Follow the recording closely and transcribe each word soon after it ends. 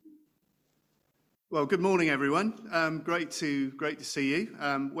Well, good morning, everyone. Great to see you.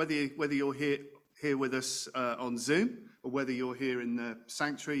 Whether you're here with us on Zoom or whether you're here in the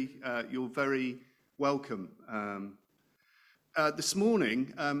sanctuary, you're very welcome. This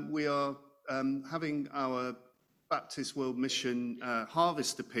morning, we are having our Baptist World Mission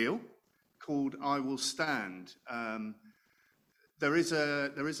Harvest Appeal called "I Will Stand." There is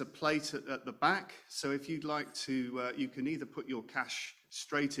a plate at the back, so if you'd like to, you can either put your cash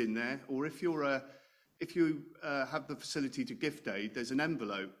straight in there, or if you have the facility to gift aid, there's an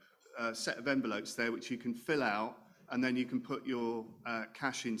envelope, set of envelopes there which you can fill out, and then you can put your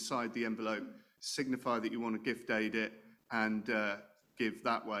cash inside the envelope, signify that you want to gift aid it, and give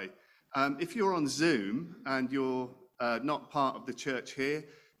that way. If you're on Zoom and you're not part of the church here,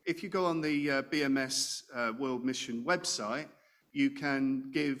 if you go on the BMS World Mission website, you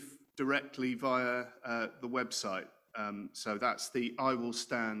can give directly via the website. So that's the I Will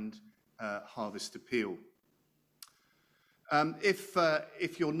Stand Harvest Appeal.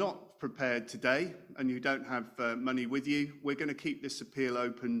 If you're not prepared today and you don't have money with you, we're going to keep this appeal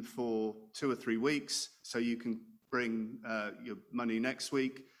open for 2 or 3 weeks, so you can bring your money next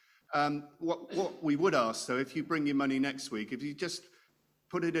week. What we would ask, though, if you bring your money next week, if you just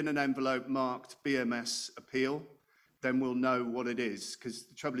put it in an envelope marked BMS Appeal, then we'll know what it is. Because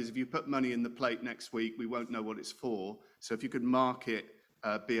the trouble is, if you put money in the plate next week, we won't know what it's for. So if you could mark it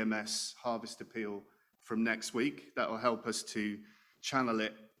BMS Harvest Appeal from next week, that will help us to channel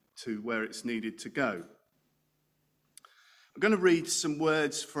it to where it's needed to go. I'm going to read some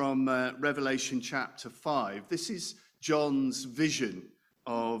words from Revelation chapter 5. This is John's vision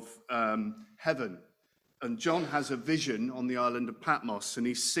of heaven. And John has a vision on the island of Patmos, and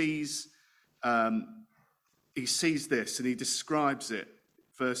he sees this, and he describes it.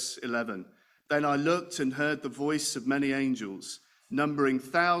 Verse 11, "Then I looked and heard the voice of many angels, numbering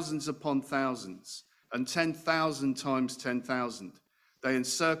thousands upon thousands, and 10,000 times 10,000. They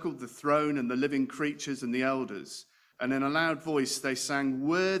encircled the throne and the living creatures and the elders, and in a loud voice they sang,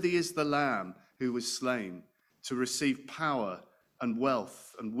 'Worthy is the Lamb who was slain, to receive power and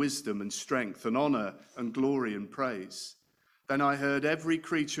wealth and wisdom and strength and honor and glory and praise.' Then I heard every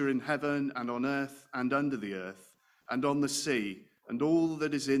creature in heaven and on earth and under the earth and on the sea and all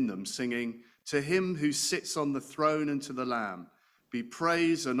that is in them singing, 'To him who sits on the throne and to the Lamb be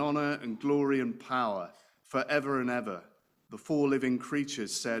praise and honor and glory and power forever and ever.' The 4 living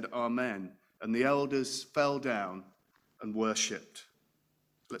creatures said, 'Amen.' And the elders fell down and worshipped."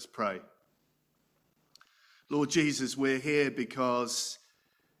 Let's pray. Lord Jesus, we're here because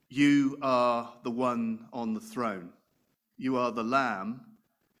you are the one on the throne. You are the Lamb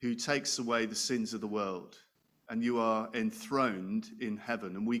who takes away the sins of the world, and you are enthroned in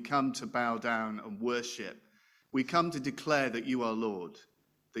heaven. And we come to bow down and worship. We come to declare that you are Lord,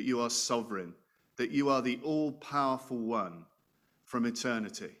 that you are sovereign, that you are the all-powerful one from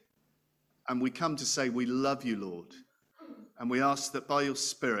eternity. And we come to say we love you, Lord. And we ask that by your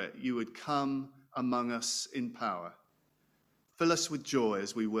Spirit you would come among us in power. Fill us with joy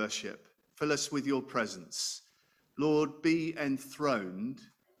as we worship. Fill us with your presence. Lord, be enthroned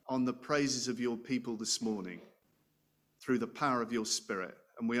on the praises of your people this morning through the power of your Spirit.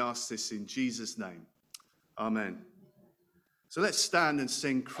 And we ask this in Jesus' name. Amen. So let's stand and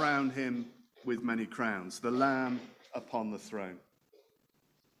sing "Crown Him with Many Crowns," the Lamb upon the throne.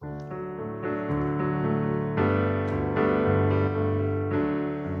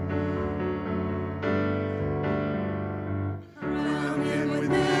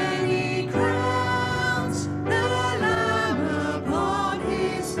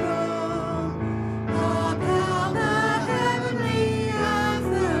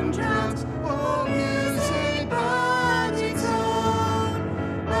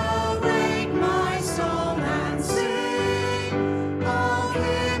 Awake my soul and sing.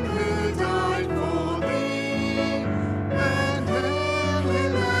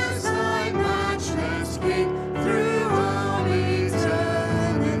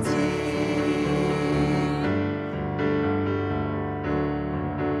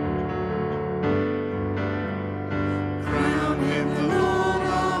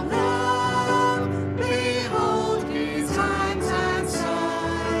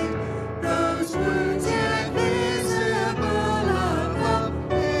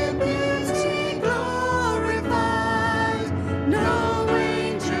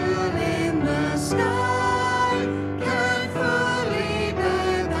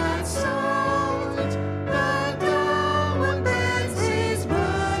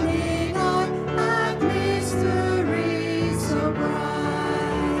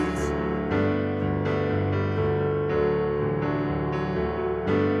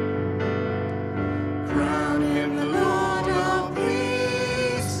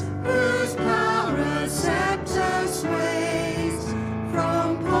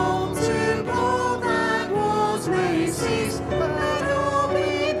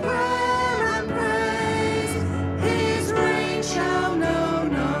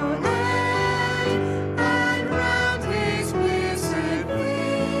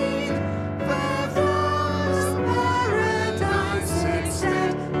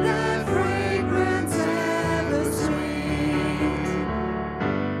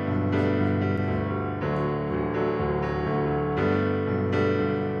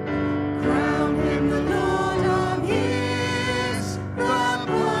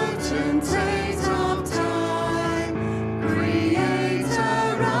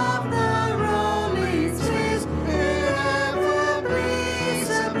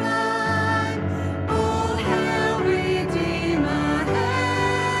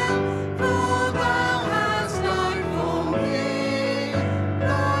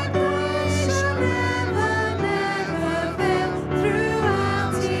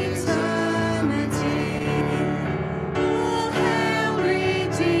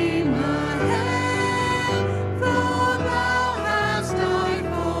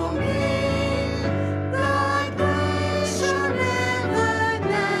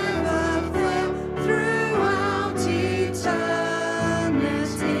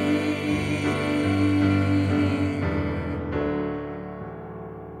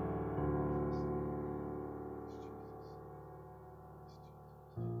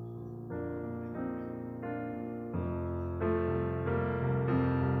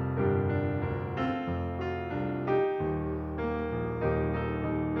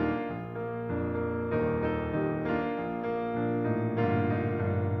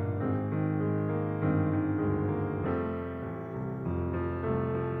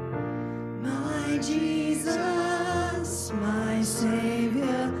 Jesus, my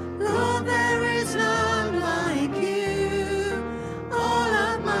Savior, Lord, there is none like you. All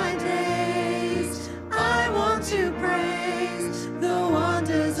of my days, I want to praise the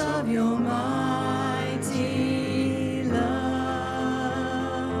wonders of your mighty love.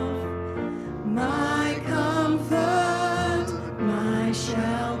 My comfort, my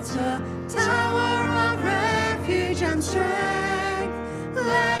shelter, tower of refuge and strength,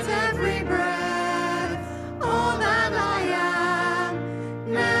 let every breath, all that I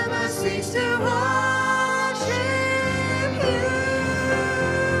am, never cease to worship you.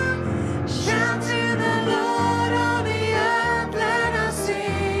 Shout to the Lord of the earth, let us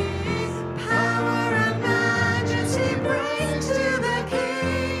sing. Power and majesty, praise to the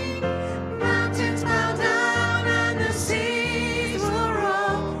King. Mountains bow down and the seas will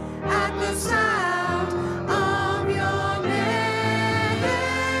roll at the sound of your name.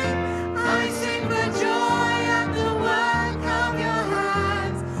 I sing for joy at the work of your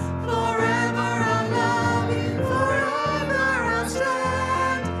hands. Forever I'll love you, forever I'll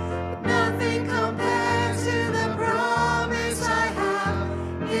stand. Nothing compares to the promise I have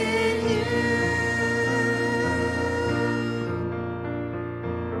in you.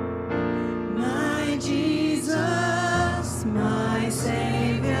 My Jesus, my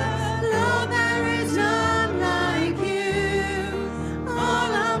Savior, Lord, there is none like you.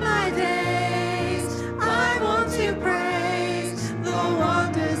 All of my days, I want to praise the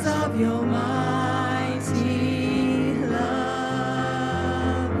wonders of your mighty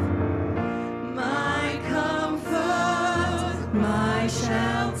love. My comfort, my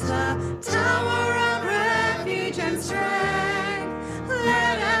shelter, tower of refuge and strength,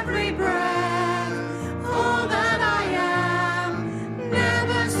 let every breath, all that I am,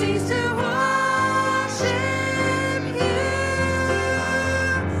 never cease to worship you.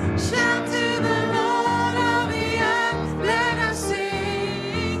 Shout to the Lord of the earth, let us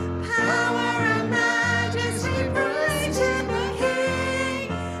sing. Power and majesty, praise to the King.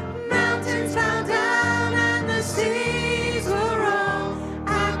 Mountains bow down and the seas will roll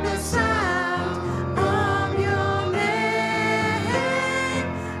at the sound of your name.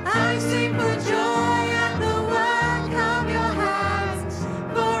 I sing for joy at the work of your hands.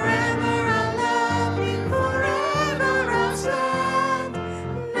 Forever I'll love you, forever I'll stand.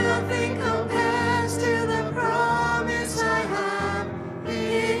 Nothing compares to the promise I have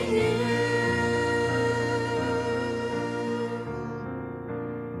in you.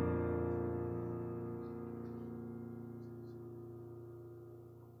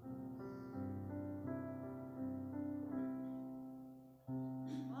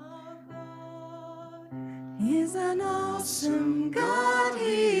 Our God is an awesome God.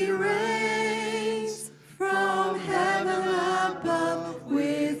 He reigns from heaven above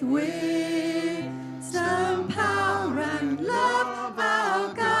with wisdom, power, and love.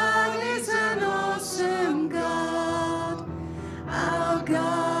 Our God is an awesome God. Our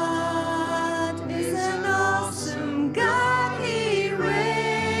God is an awesome God. He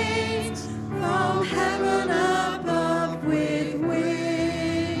reigns from heaven above with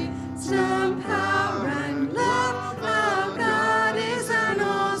wisdom, power, and love. Our God is an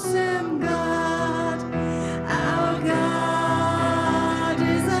awesome God. Our God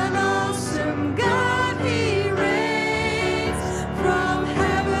is an awesome God. He reigns from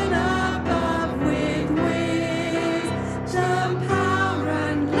heaven above with wisdom, power,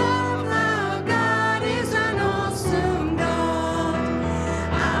 and love. Our God is an awesome God.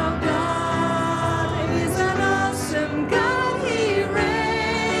 Our God is an awesome God. He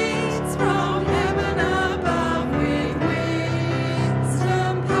reigns from heaven above with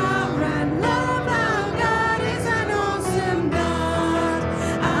wisdom, power, and love. Our God is an awesome God.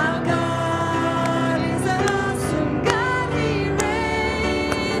 Our God is an awesome God. He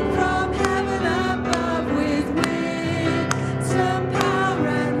reigns from heaven above with wisdom, power,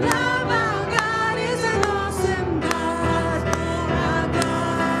 and love. Our God is an awesome God. Our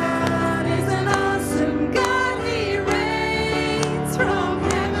God is an awesome God. He reigns from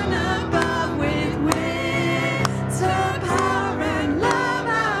heaven above with wisdom, power, and love.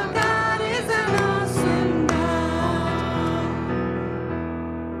 Our God is an awesome God.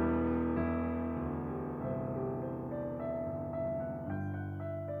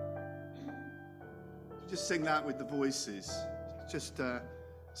 Just sing that with the voices. Just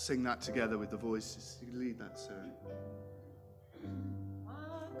sing that together with the voices. You can lead that, Sarah.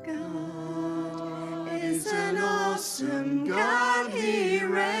 God is an awesome God. He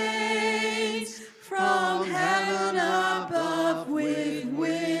reigns from heaven above with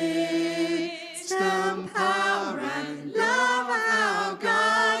wisdom, power, and love. Our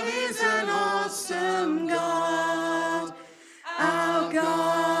God is an awesome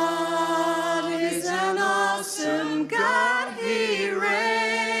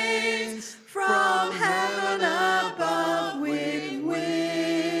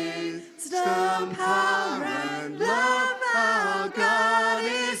awesome power and love. Our God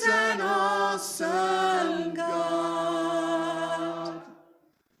is an awesome God.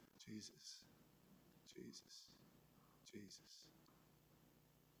 Jesus, Jesus, Jesus.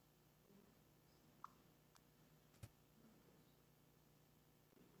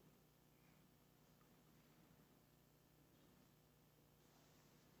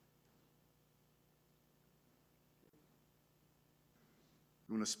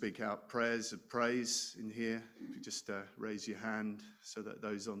 You want to speak out prayers of praise in here? If you just raise your hand so that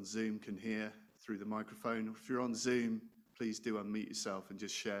those on Zoom can hear through the microphone. If you're on Zoom, please do unmute yourself and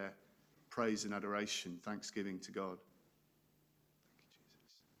just share praise and adoration, thanksgiving to God.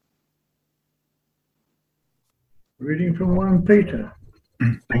 Reading from 1 Peter.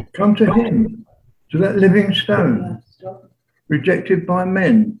 Come to him, to that living stone, rejected by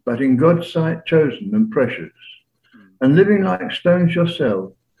men, but in God's sight chosen and precious, and living like stones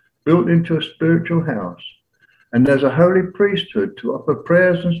yourself, built into a spiritual house, and as a holy priesthood to offer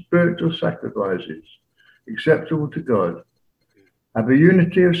prayers and spiritual sacrifices acceptable to God. Have a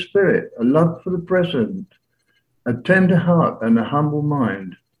unity of spirit, a love for the present, a tender heart and a humble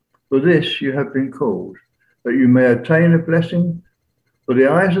mind. For this you have been called, that you may attain a blessing. For the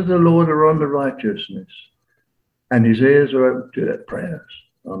eyes of the Lord are on the righteousness, and his ears are open to their prayers.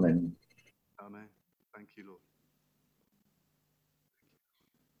 Amen. Amen. Thank you, Lord.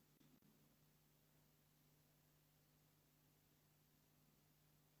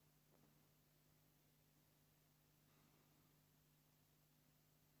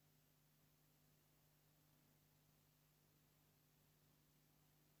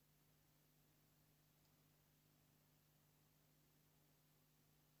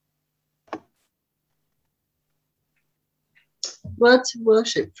 Words of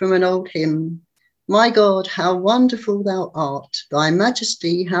worship from an old hymn. My God, how wonderful thou art, thy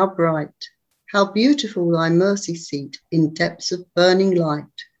majesty how bright, how beautiful thy mercy seat in depths of burning light.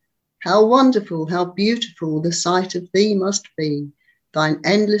 How wonderful, how beautiful the sight of thee must be, thine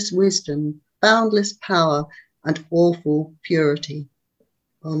endless wisdom, boundless power, and awful purity.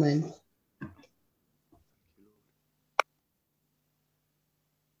 Amen.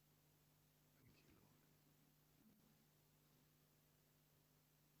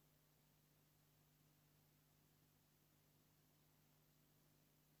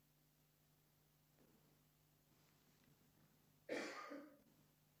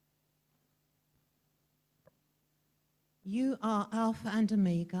 You are Alpha and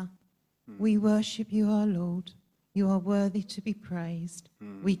Omega. We worship you, our Lord. You are worthy to be praised.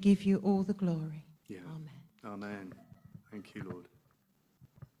 We give you all the glory. Yeah. Amen. Amen. Thank you, Lord.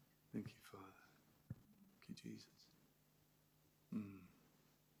 Thank you, Father. Thank you, Jesus.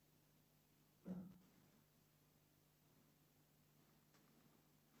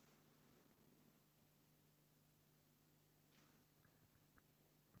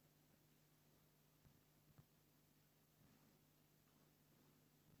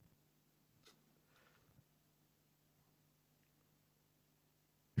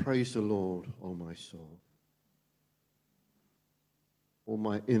 Praise the Lord, O my soul. All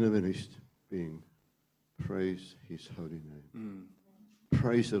my innermost being, praise his holy name.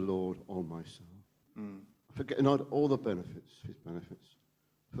 Praise the Lord, O my soul. Forget not all the benefits, his benefits.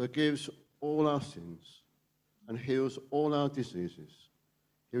 Forgives all our sins and heals all our diseases.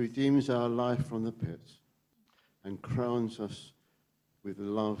 He redeems our life from the pit and crowns us with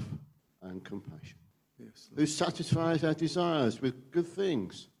love and compassion. Yes, Lord. Who satisfies our desires with good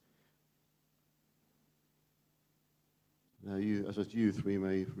things. Now you, as a youth, we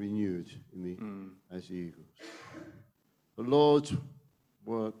may be renewed in the, as eagles. The Lord's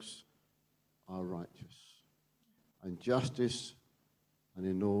works are righteous and justice and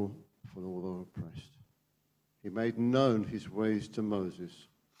in all for all the oppressed. He made known his ways to Moses,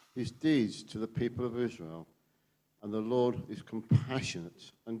 his deeds to the people of Israel. And the Lord is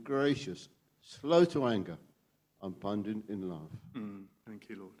compassionate and gracious, slow to anger, abundant in love. Thank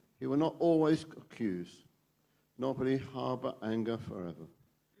you, Lord. He will not always accuse, nor will he harbor anger forever.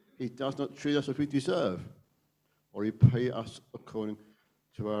 He does not treat us as we deserve, or repay us according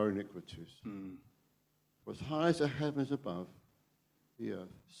to our iniquities. For as high as the heavens above the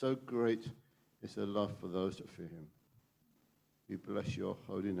earth, so great is the love for those that fear him. We bless your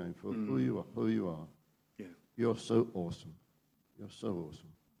holy name for who you are. Yeah. You're so awesome. You're so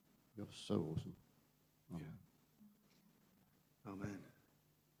awesome. You're so awesome. Amen. Amen.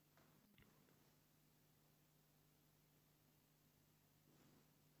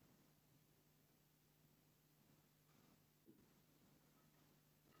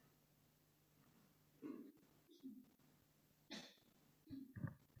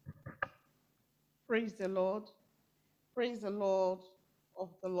 Praise the Lord. Praise the Lord of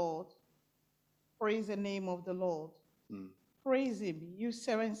the Lord. Praise the name of the Lord. Praise him, you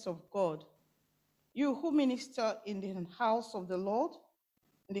servants of God. You who minister in the house of the Lord,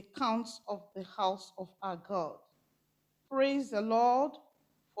 in the counts of the house of our God. Praise the Lord,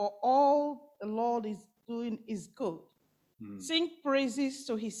 for all the Lord is doing is good. Sing praises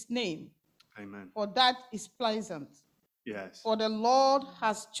to his name, Amen. for that is pleasant. Yes. For the Lord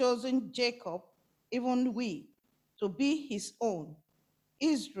has chosen Jacob, even we, to be his own,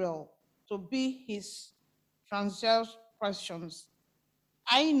 Israel to be his transgressions.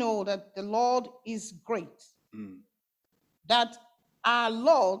 I know that the Lord is great, that our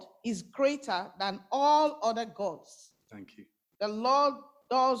Lord is greater than all other gods. Thank you. The Lord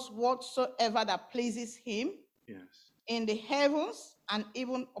does whatsoever that pleases him Yes. in the heavens and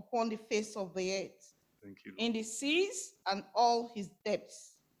even upon the face of the earth, Thank you, Lord. in the seas and all his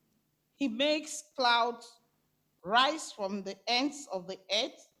depths. He makes clouds rise from the ends of the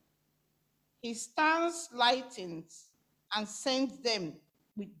earth. He stands lightens and sends them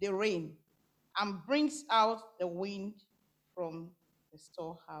with the rain and brings out the wind from the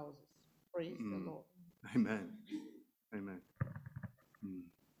storehouses. Praise the Lord. Amen. Amen.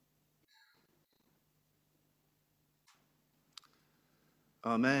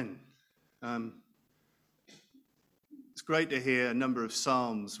 Amen. It's great to hear a number of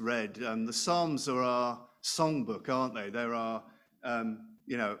psalms read. The psalms are our songbook, aren't they? They're our,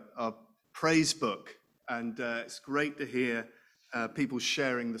 our praise book, and it's great to hear people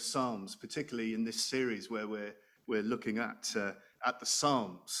sharing the psalms, particularly in this series where we're looking at the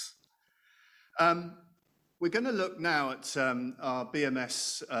psalms. We're going to look now at our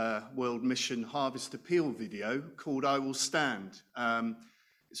BMS World Mission Harvest Appeal video called "I Will Stand."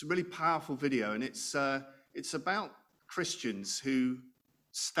 It's a really powerful video, and it's about Christians who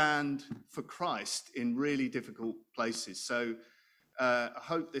stand for Christ in really difficult places. So I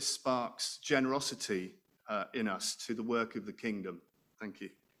hope this sparks generosity in us to the work of the kingdom. Thank you.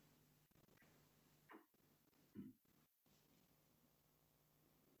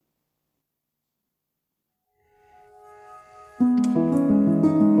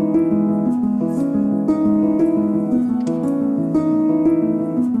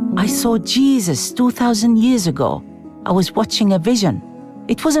 I saw Jesus 2,000 years ago. I was watching a vision.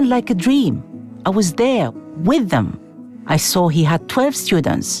 It wasn't like a dream. I was there with them. I saw he had 12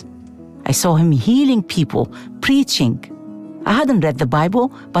 students. I saw him healing people, preaching. I hadn't read the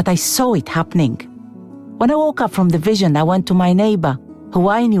Bible, but I saw it happening. When I woke up from the vision, I went to my neighbor, who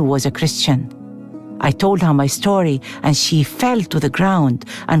I knew was a Christian. I told her my story, and she fell to the ground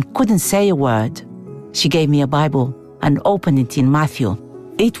and couldn't say a word. She gave me a Bible and opened it in Matthew.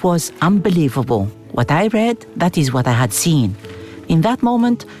 It was unbelievable. What I read, that is what I had seen. In that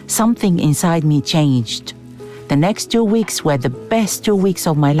moment, something inside me changed. The next 2 weeks were the best 2 weeks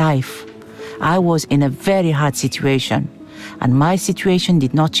of my life. I was in a very hard situation, and my situation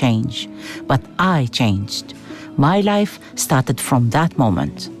did not change, but I changed. My life started from that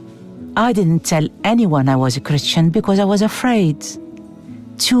moment. I didn't tell anyone I was a Christian because I was afraid.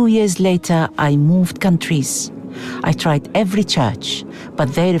 2 years later, I moved countries. I tried every church,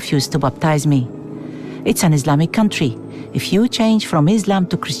 but they refused to baptize me. It's an Islamic country. If you change from Islam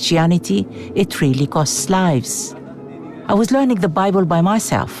to Christianity, it really costs lives. I was learning the Bible by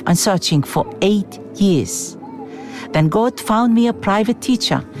myself and searching for 8 years. Then God found me a private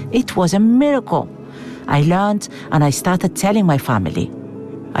teacher. It was a miracle. I learned and I started telling my family.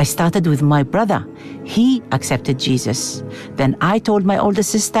 I started with my brother. He accepted Jesus. Then I told my older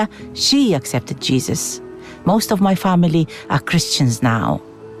sister. She accepted Jesus. Most of my family are Christians now.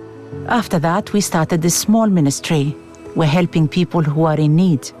 After that, we started this small ministry. We're helping people who are in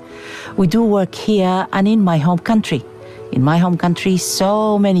need. We do work here and in my home country. In my home country,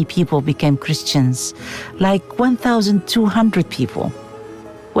 so many people became Christians, like 1,200 people.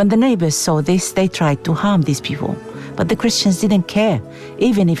 When the neighbors saw this, they tried to harm these people. But the Christians didn't care,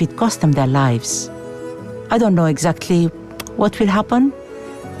 even if it cost them their lives. I don't know exactly what will happen,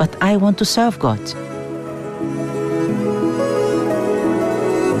 but I want to serve God.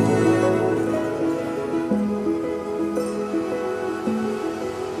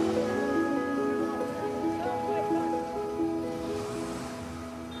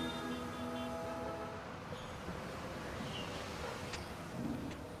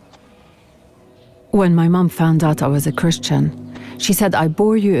 When my mum found out I was a Christian, she said, "I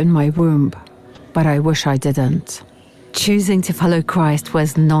bore you in my womb, but I wish I didn't." Choosing to follow Christ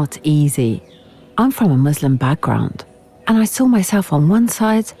was not easy. I'm from a Muslim background, and I saw myself on one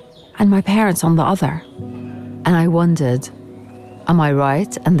side and my parents on the other. And I wondered, am I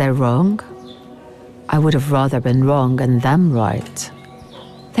right and they're wrong? I would have rather been wrong and them right.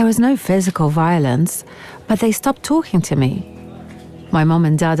 There was no physical violence, but they stopped talking to me. My mom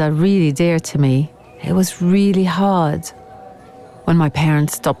and dad are really dear to me. It was really hard. When my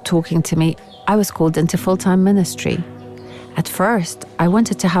parents stopped talking to me, I was called into full-time ministry. At first, I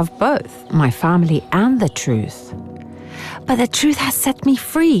wanted to have both, my family and the truth. But the truth has set me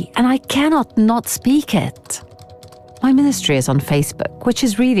free, and I cannot not speak it. My ministry is on Facebook, which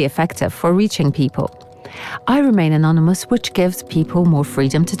is really effective for reaching people. I remain anonymous, which gives people more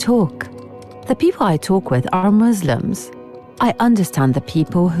freedom to talk. The people I talk with are Muslims. I understand the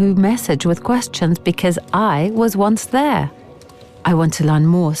people who message with questions because I was once there. I want to learn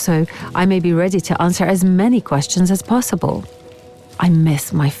more, so I may be ready to answer as many questions as possible. I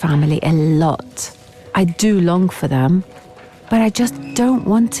miss my family a lot. I do long for them, but I just don't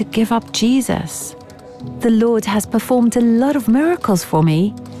want to give up Jesus. The Lord has performed a lot of miracles for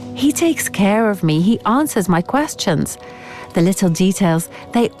me. He takes care of me. He answers my questions. The little details,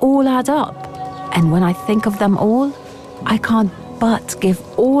 they all add up. And when I think of them all, I can't but give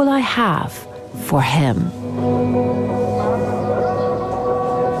all I have for Him.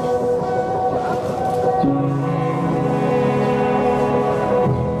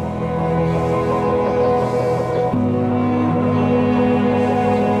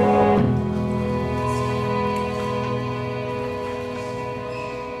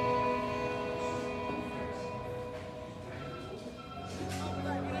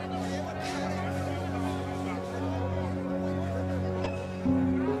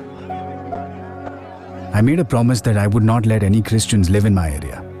 I made a promise that I would not let any Christians live in my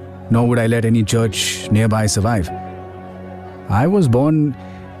area, nor would I let any church nearby survive. I was born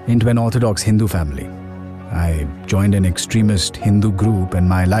into an Orthodox Hindu family. I joined an extremist Hindu group, and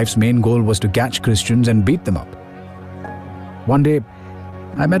my life's main goal was to catch Christians and beat them up. One day,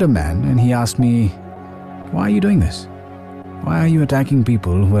 I met a man and he asked me, "Why are you doing this? Why are you attacking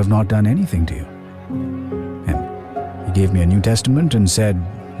people who have not done anything to you?" And he gave me a New Testament and said,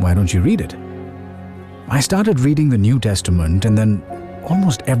 "Why don't you read it?" I started reading the New Testament, and then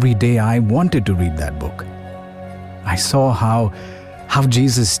almost every day I wanted to read that book. I saw how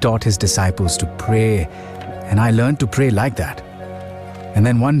Jesus taught his disciples to pray, and I learned to pray like that. And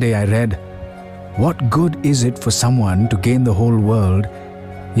then one day I read, "What good is it for someone to gain the whole world,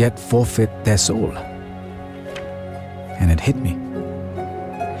 yet forfeit their soul?" And it hit me.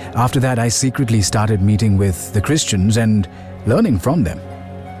 After that, I secretly started meeting with the Christians and learning from them.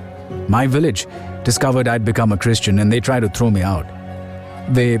 My village discovered I'd become a Christian, and they tried to throw me out.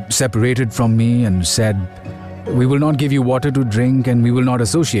 They separated from me and said, "We will not give you water to drink, and we will not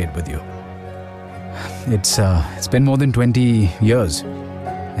associate with you." It's been more than 20 years,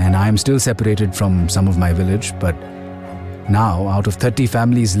 and I am still separated from some of my village, but now, out of 30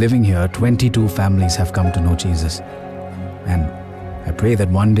 families living here, 22 families have come to know Jesus. And I pray that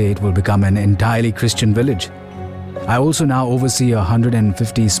one day it will become an entirely Christian village. I also now oversee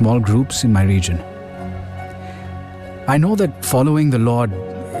 150 small groups in my region. I know that following the Lord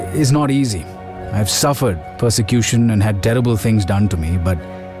is not easy. I've suffered persecution and had terrible things done to me, but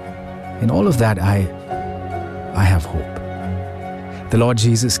in all of that, I have hope. The Lord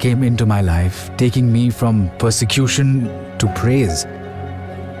Jesus came into my life, taking me from persecution to praise.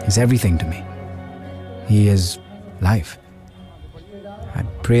 He's everything to me. He is life. I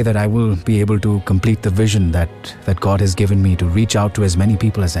pray that I will be able to complete the vision that God has given me to reach out to as many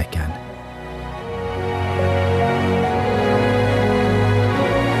people as I can.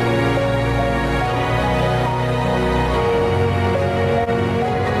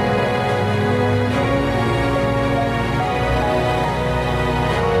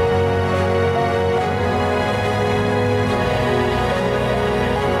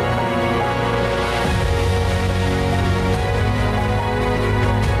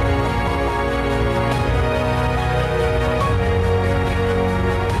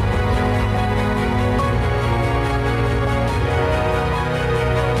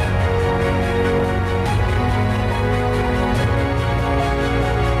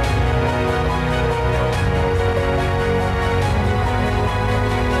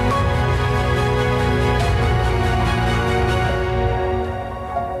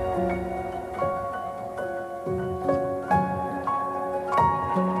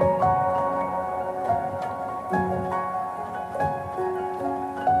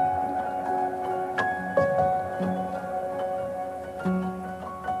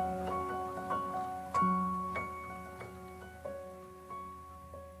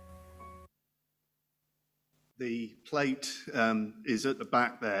 The plate is at the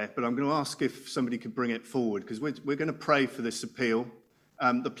back there, but I'm going to ask if somebody could bring it forward, because we're going to pray for this appeal,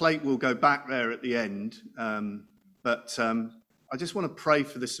 The plate will go back there at the end, but I just want to pray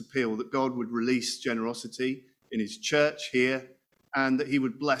for this appeal that God would release generosity in his church here and that he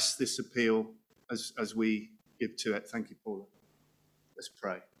would bless this appeal as we give to it. Thank you, Paula. Let's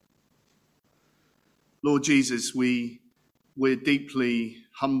pray. Lord Jesus, we're deeply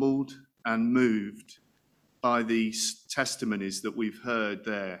humbled and moved by these testimonies that we've heard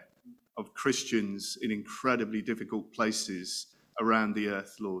there of Christians in incredibly difficult places around the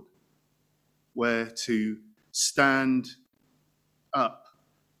earth, Lord, where to stand up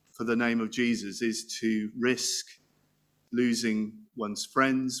for the name of Jesus is to risk losing one's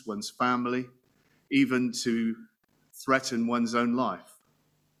friends, one's family, even to threaten one's own life.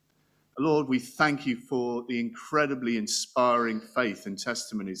 Lord, we thank you for the incredibly inspiring faith and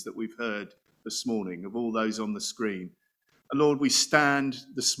testimonies that we've heard this morning of all those on the screen. And Lord, we stand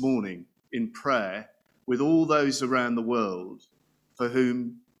this morning in prayer with all those around the world for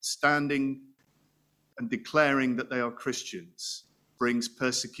whom standing and declaring that they are Christians brings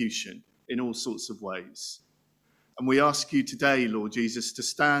persecution in all sorts of ways. And we ask you today, Lord Jesus, to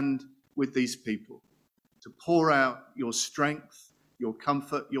stand with these people, to pour out your strength, your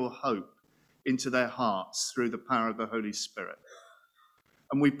comfort, your hope into their hearts through the power of the Holy Spirit.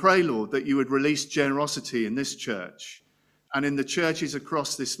 And we pray, Lord, that you would release generosity in this church and in the churches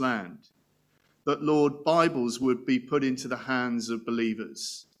across this land, that, Lord, Bibles would be put into the hands of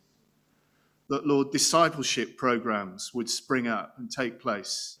believers, that, Lord, discipleship programs would spring up and take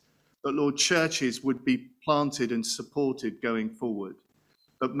place, that, Lord, churches would be planted and supported going forward,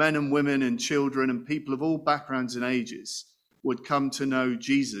 that men and women and children and people of all backgrounds and ages would come to know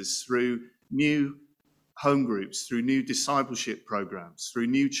Jesus through new home groups, through new discipleship programs, through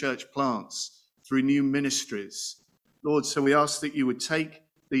new church plants, through new ministries. Lord, so we ask that you would take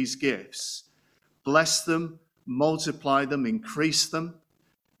these gifts, bless them, multiply them, increase them,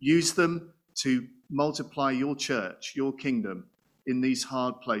 use them to multiply your church, your kingdom in these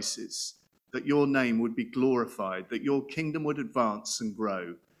hard places, that your name would be glorified, that your kingdom would advance and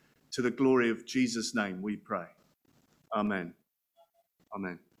grow. To the glory of Jesus' name we pray. Amen.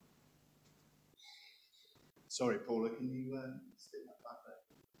 Amen. Sorry, Paula, can you stick that back there?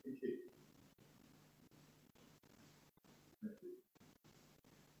 Thank you.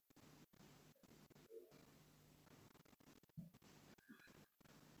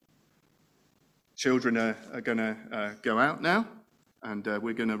 Children are going to go out now, and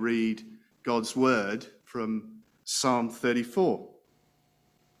we're going to read God's word from Psalm 34.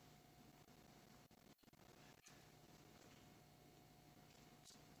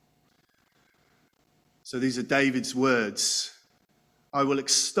 So these are David's words. I will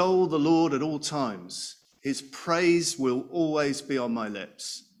extol the Lord at all times. His praise will always be on my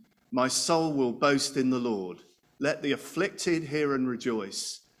lips. My soul will boast in the Lord. Let the afflicted hear and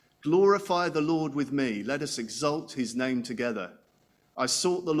rejoice. Glorify the Lord with me. Let us exalt his name together. I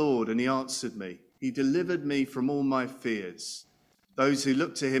sought the Lord and he answered me. He delivered me from all my fears. Those who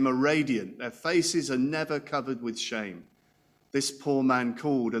look to him are radiant. Their faces are never covered with shame. This poor man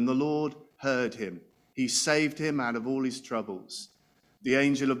called and the Lord heard him. He saved him out of all his troubles. The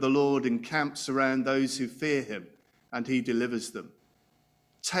angel of the Lord encamps around those who fear him, and he delivers them.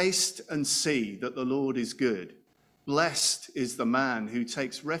 Taste and see that the Lord is good. Blessed is the man who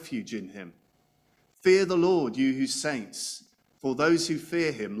takes refuge in him. Fear the Lord, you his saints, for those who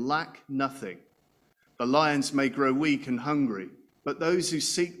fear him lack nothing. The lions may grow weak and hungry, but those who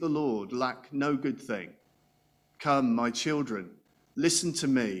seek the Lord lack no good thing. Come, my children, listen to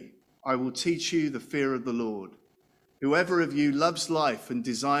me. I will teach you the fear of the Lord. Whoever of you loves life and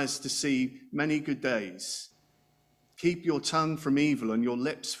desires to see many good days, keep your tongue from evil and your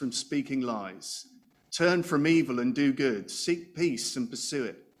lips from speaking lies. Turn from evil and do good. Seek peace and pursue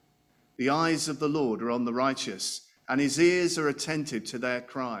it. The eyes of the Lord are on the righteous, and his ears are attentive to their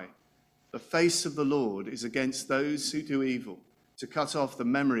cry. The face of the Lord is against those who do evil, to cut off the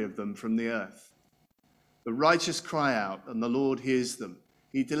memory of them from the earth. The righteous cry out, and the Lord hears them.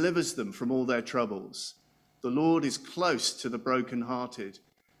 He delivers them from all their troubles. The Lord is close to the brokenhearted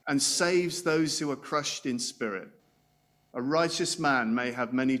and saves those who are crushed in spirit. A righteous man may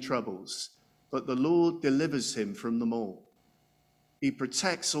have many troubles, but the Lord delivers him from them all. He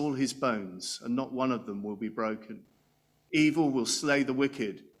protects all his bones, and not one of them will be broken. Evil will slay the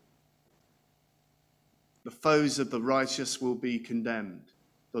wicked. The foes of the righteous will be condemned.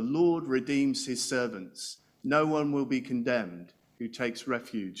 The Lord redeems his servants. No one will be condemned who takes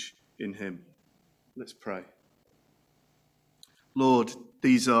refuge in him. Let's pray. Lord,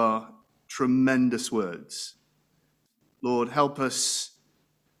 these are tremendous words. Lord, help us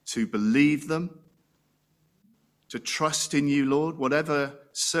to believe them, to trust in you, Lord, whatever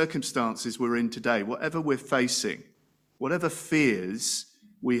circumstances we're in today, whatever we're facing, whatever fears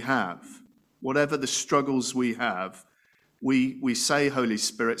we have, whatever the struggles we have, we say, Holy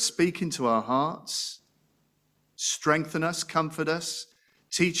Spirit, speak into our hearts, strengthen us, comfort us,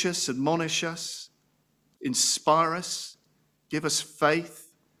 teach us, admonish us, inspire us, give us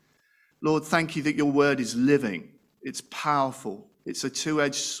faith. Lord, thank you that your word is living. It's powerful. It's a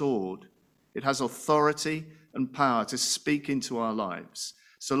two-edged sword. It has authority and power to speak into our lives.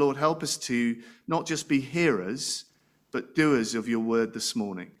 So, Lord, help us to not just be hearers, but doers of your word this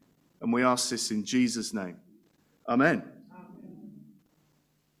morning. And we ask this in Jesus' name. Amen.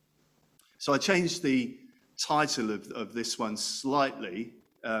 So I changed the title of this one slightly.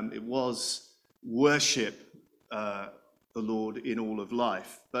 It was Worship the Lord in All of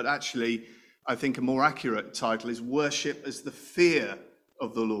Life. But actually, I think a more accurate title is Worship as the Fear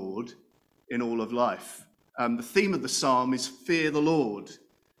of the Lord in All of Life. The theme of the psalm is Fear the Lord,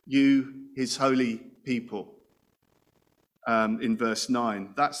 you, his holy people. In verse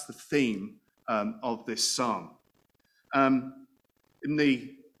 9, that's the theme of this psalm. In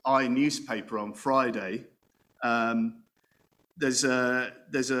the I newspaper on Friday, there's a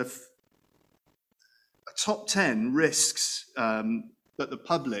top 10 risks that the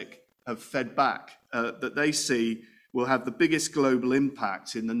public have fed back that they see will have the biggest global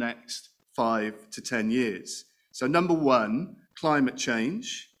impact in the next 5 to 10 years. So number 1, climate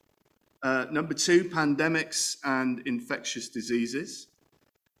change. Number 2, pandemics and infectious diseases.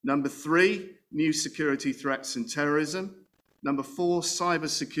 Number 3, new security threats and terrorism. Number 4,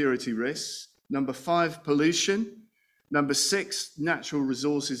 cybersecurity risks. Number 5, pollution. Number 6, natural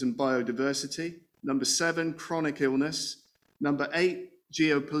resources and biodiversity. Number 7, chronic illness. Number 8,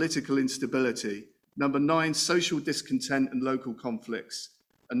 geopolitical instability. Number 9, social discontent and local conflicts.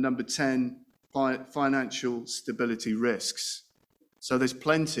 And number 10, financial stability risks. So there's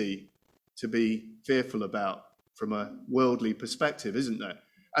plenty to be fearful about from a worldly perspective, isn't there?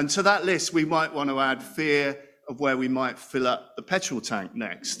 And to that list, we might want to add fear of where we might fill up the petrol tank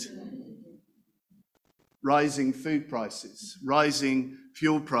next. Rising food prices, rising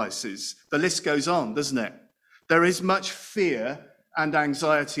fuel prices. The list goes on, doesn't it? There is much fear and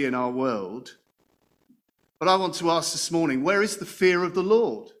anxiety in our world. But I want to ask this morning, where is the fear of the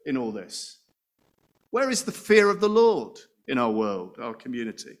Lord in all this? Where is the fear of the Lord in our world, our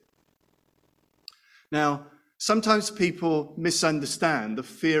community? Now, sometimes people misunderstand the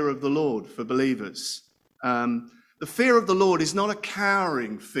fear of the Lord for believers. The fear of the Lord is not a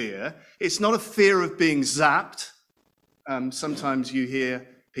cowering fear. It's not a fear of being zapped. Sometimes you hear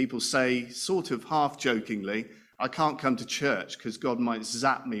people say, sort of half-jokingly, I can't come to church because God might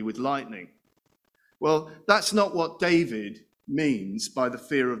zap me with lightning. Well, that's not what David means by the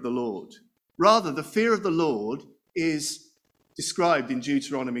fear of the Lord. Rather, the fear of the Lord is described in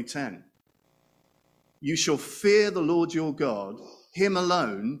Deuteronomy 10. You shall fear the Lord your God, him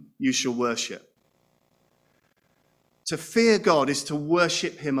alone you shall worship. To fear God is to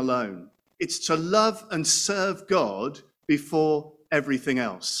worship him alone. It's to love and serve God before everything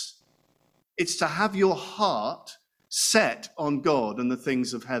else. It's to have your heart set on God and the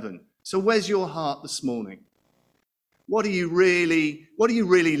things of heaven. So where's your heart this morning? What do you really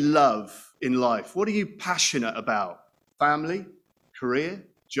love in life? What are you passionate about? Family, career,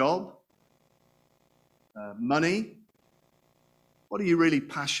 job, money? What are you really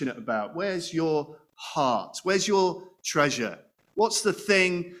passionate about? Where's your heart? Where's your treasure? What's the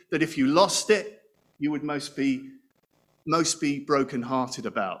thing that if you lost it, you would most be brokenhearted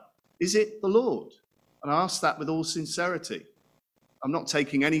about? Is it the Lord? And I ask that with all sincerity. I'm not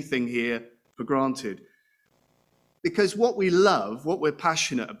taking anything here for granted. Because what we love, what we're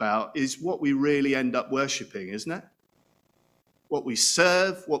passionate about, is what we really end up worshipping, isn't it? What we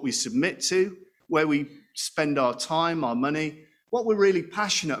serve, what we submit to, where we spend our time, our money, what we're really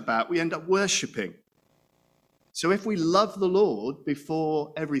passionate about, we end up worshipping. So if we love the Lord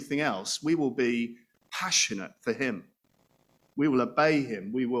before everything else, we will be passionate for him. We will obey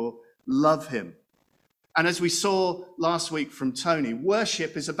him. We will love him. And as we saw last week from Tony,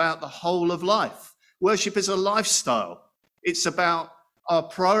 worship is about the whole of life. Worship is a lifestyle. It's about our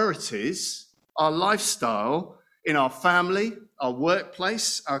priorities, our lifestyle in our family, our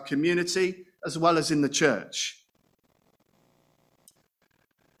workplace, our community, as well as in the church.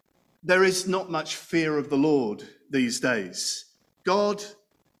 There is not much fear of the Lord these days. God,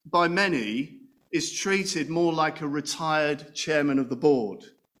 by many, is treated more like a retired chairman of the board,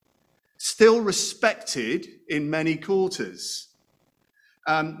 still respected in many quarters.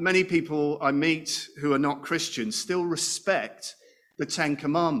 Many people I meet who are not Christians still respect the Ten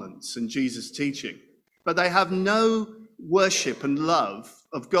Commandments and Jesus' teaching. but they have no worship and love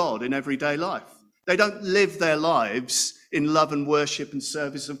of God in everyday life. They don't live their lives in love and worship and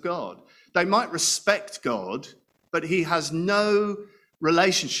service of God. They might respect God, but he has no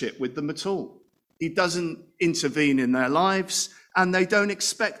relationship with them at all. He doesn't intervene in their lives, and they don't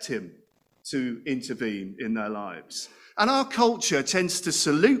expect him to intervene in their lives. And our culture tends to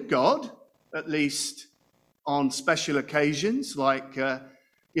salute God, at least on special occasions like,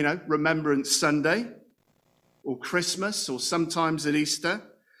 Remembrance Sunday or Christmas or sometimes at Easter.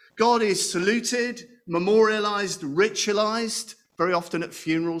 God is saluted, memorialized, ritualized, very often at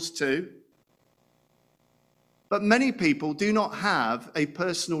funerals too. But many people do not have a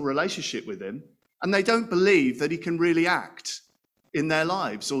personal relationship with him, and they don't believe that he can really act in their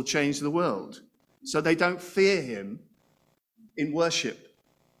lives or change the world. So they don't fear him in worship.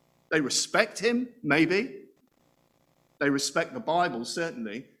 They respect him, maybe. They respect the Bible,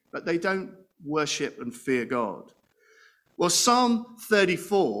 certainly, but they don't worship and fear God. Well, Psalm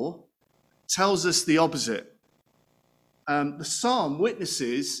 34 tells us the opposite. The psalm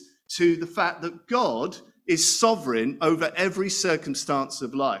witnesses to the fact that God is sovereign over every circumstance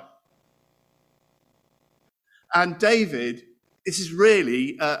of life. And David, this is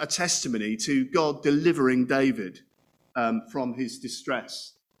really a testimony to God delivering David from his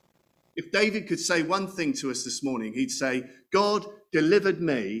distress. If David could say one thing to us this morning, he'd say, God delivered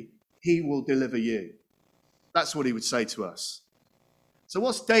me, he will deliver you. That's what he would say to us. So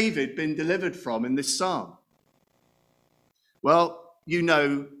what's David been delivered from in this psalm? Well, you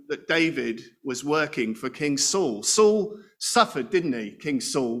know that David was working for King Saul. Saul suffered, didn't he, King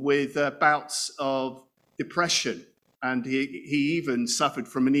Saul, with bouts of depression, and he even suffered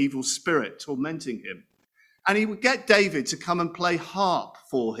from an evil spirit tormenting him. And he would get David to come and play harp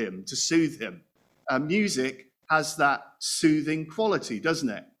for him to soothe him. Music has that soothing quality, doesn't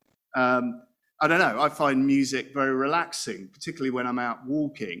it? I don't know, I find music very relaxing, particularly when I'm out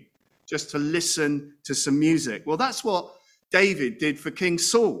walking, just to listen to some music. Well, that's what David did for King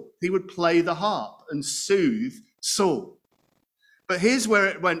Saul. He would play the harp and soothe Saul. But here's where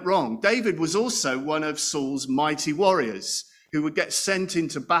it went wrong. David was also one of Saul's mighty warriors who would get sent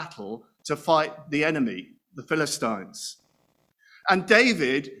into battle to fight the enemy, the Philistines. And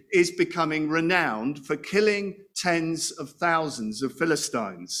David is becoming renowned for killing tens of thousands of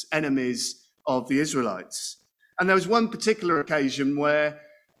Philistines, enemies of the Israelites. And there was one particular occasion where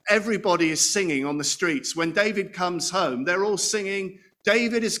everybody is singing on the streets. When David comes home, they're all singing,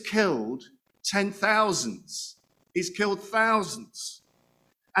 David has killed 10,000s. He's killed thousands.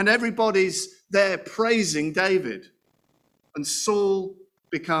 And everybody's there praising David. And Saul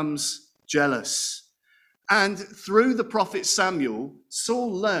becomes jealous. And through the prophet Samuel,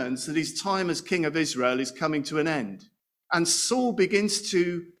 Saul learns that his time as king of Israel is coming to an end. And Saul begins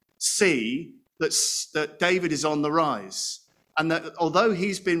to see that David is on the rise. And that although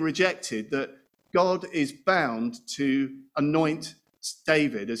he's been rejected, that God is bound to anoint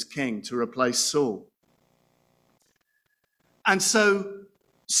David as king to replace Saul. And so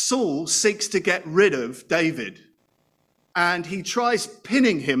Saul seeks to get rid of David. And he tries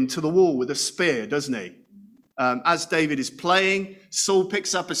pinning him to the wall with a spear, doesn't he? As David is playing, Saul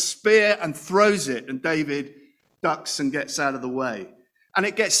picks up a spear and throws it, and David ducks and gets out of the way. And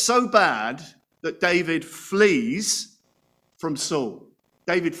it gets so bad that David flees from Saul.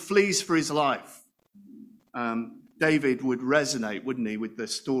 David flees for his life. David would resonate, wouldn't he, with the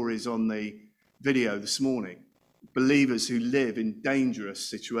stories on the video this morning. Believers who live in dangerous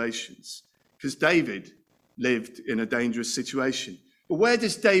situations. Because David lived in a dangerous situation. But where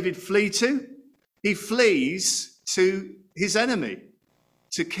does David flee to? He flees to his enemy,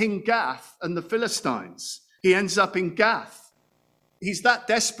 to King Gath and the Philistines. He ends up in Gath. He's that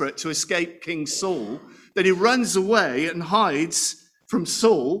desperate to escape King Saul that he runs away and hides from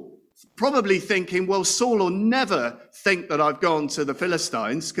Saul, probably thinking, well, Saul will never think that I've gone to the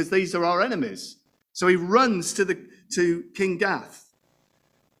Philistines because these are our enemies. So he runs to King Gath,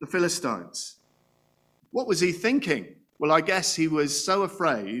 the Philistines. What was he thinking? Well, I guess he was so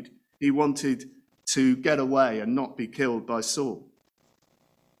afraid he wanted to get away and not be killed by Saul.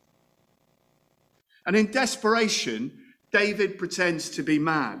 And in desperation, David pretends to be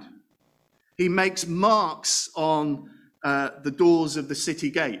mad. He makes marks on the doors of the city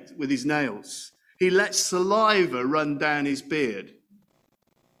gate with his nails. He lets saliva run down his beard.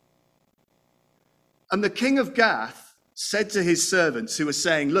 And the king of Gath said to his servants who were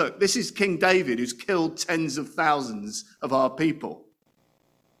saying, look, this is King David who's killed tens of thousands of our people.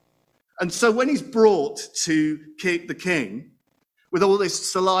 And so when he's brought to the king, with all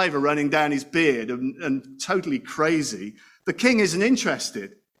this saliva running down his beard and totally crazy, the king isn't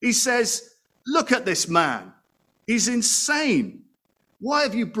interested. He says, Look at this man. He's insane. Why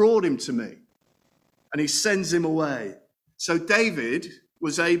have you brought him to me? And he sends him away. So David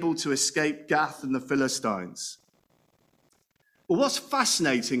was able to escape Gath and the Philistines. Well, what's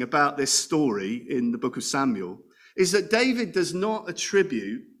fascinating about this story in the book of Samuel is that David does not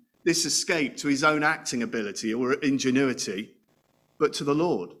attribute this escape to his own acting ability or ingenuity, but to the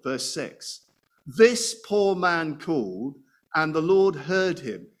Lord. Verse 6. This poor man called, and the Lord heard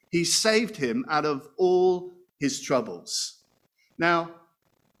him. He saved him out of all his troubles. Now,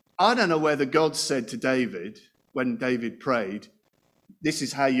 I don't know whether God said to David, when David prayed, this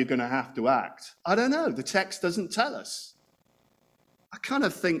is how you're going to have to act. I don't know. The text doesn't tell us. I kind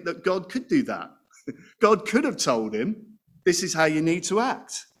of think that God could do that. God could have told him, this is how you need to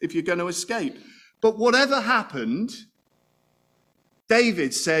act if you're going to escape. But whatever happened,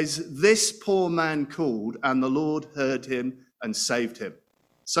 David says, this poor man called, and the Lord heard him and saved him.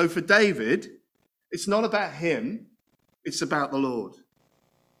 So for David, it's not about him, it's about the Lord.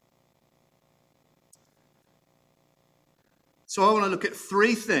 So I want to look at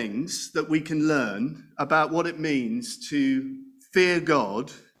 3 things that we can learn about what it means to fear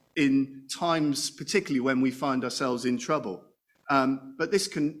God in times, particularly when we find ourselves in trouble. But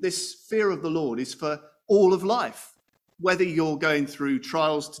this fear of the Lord is for all of life, whether you're going through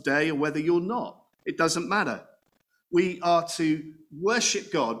trials today or whether you're not. It doesn't matter. We are to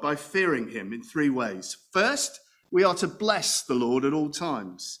worship God by fearing him in 3 ways. First, we are to bless the Lord at all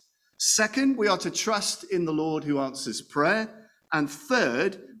times. Second, we are to trust in the Lord who answers prayer. And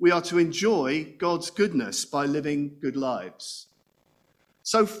third, we are to enjoy God's goodness by living good lives.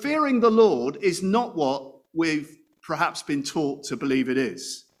 So fearing the Lord is not what we've perhaps been taught to believe it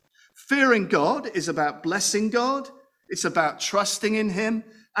is. Fearing God is about blessing God, it's about trusting in him,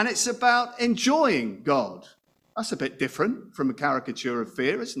 and it's about enjoying God. That's a bit different from a caricature of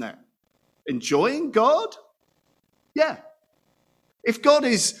fear, isn't it? Enjoying God? Yeah. If God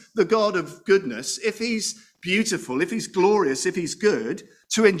is the God of goodness, if he's beautiful, if he's glorious, if he's good,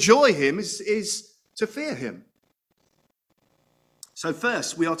 to enjoy him is to fear him. So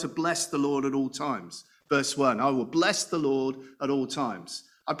first, we are to bless the Lord at all times. Verse 1, I will bless the Lord at all times.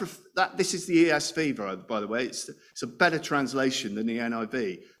 This is the ESV, by the way. It's a better translation than the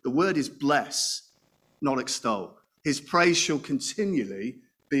NIV. The word is bless, not extol. His praise shall continually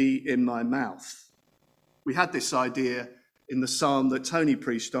be in my mouth. We had this idea in the psalm that Tony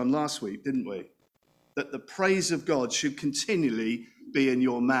preached on last week, didn't we? That the praise of God should continually be in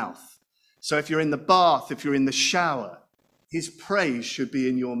your mouth. So if you're in the bath, if you're in the shower, his praise should be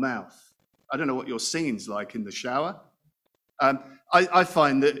in your mouth. I don't know what your singing's like in the shower. I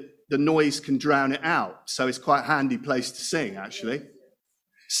find that the noise can drown it out, so it's quite a handy place to sing, actually.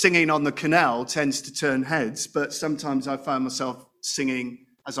 Singing on the canal tends to turn heads, but sometimes I find myself singing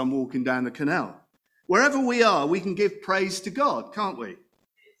as I'm walking down the canal. Wherever we are, we can give praise to God, can't we?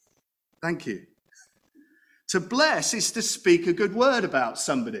 Thank you. To bless is to speak a good word about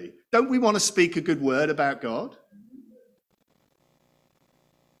somebody. Don't we want to speak a good word about God?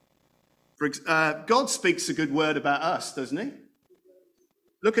 God speaks a good word about us, doesn't he?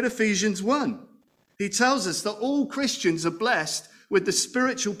 Look at Ephesians 1. He tells us that all Christians are blessed with the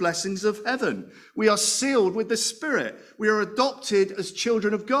spiritual blessings of heaven. We are sealed with the Spirit. We are adopted as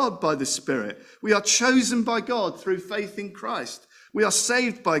children of God by the Spirit. We are chosen by God through faith in Christ. We are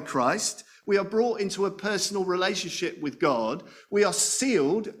saved by Christ. We are brought into a personal relationship with God. We are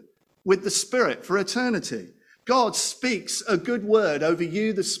sealed with the Spirit for eternity. God speaks a good word over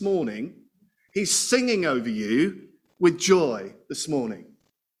you this morning. He's singing over you with joy this morning.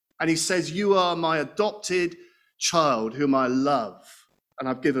 And he says, you are my adopted child whom I love, and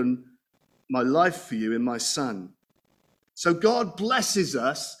I've given my life for you in my Son. So God blesses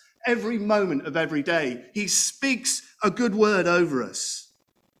us every moment of every day. He speaks a good word over us.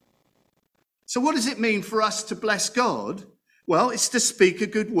 So what does it mean for us to bless God? Well, it's to speak a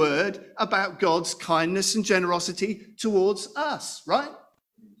good word about God's kindness and generosity towards us, right?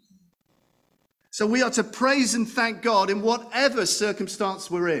 So we are to praise and thank God in whatever circumstance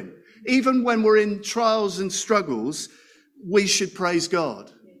we're in. Even when we're in trials and struggles, we should praise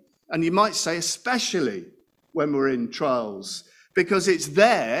God. And you might say, especially when we're in trials, because it's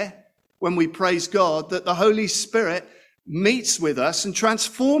there, when we praise God, that the Holy Spirit meets with us and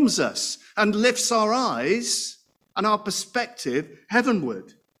transforms us and lifts our eyes and our perspective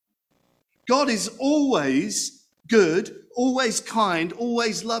heavenward. God is always good, always kind,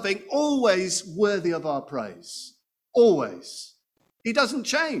 always loving, always worthy of our praise. Always. He doesn't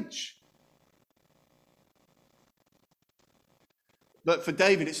change. But for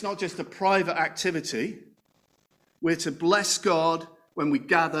David, it's not just a private activity. We're to bless God when we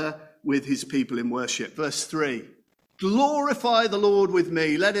gather with his people in worship. Verse 3, glorify the Lord with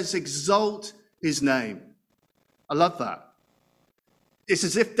me. Let us exalt his name. I love that. It's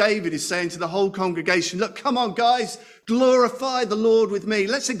as if David is saying to the whole congregation, look, come on, guys, glorify the Lord with me.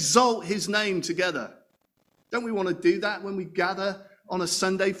 Let's exalt his name together. Don't we want to do that when we gather on a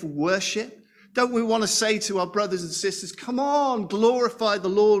Sunday for worship? Don't we want to say to our brothers and sisters, come on, glorify the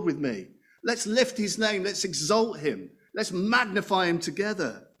Lord with me. Let's lift his name. Let's exalt him. Let's magnify him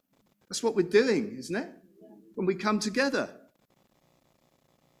together. That's what we're doing, isn't it? When we come together.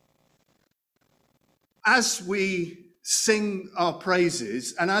 As we sing our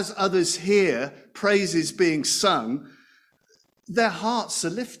praises and as others hear praises being sung, their hearts are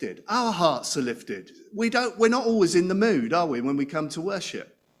lifted. Our hearts are lifted. We're not always in the mood, are we, when we come to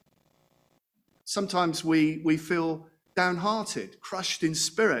worship? Sometimes we feel downhearted, crushed in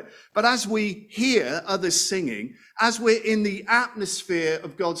spirit. But as we hear others singing, as we're in the atmosphere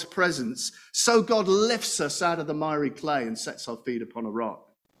of God's presence, so God lifts us out of the miry clay and sets our feet upon a rock.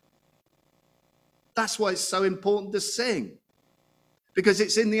 That's why it's so important to sing. Because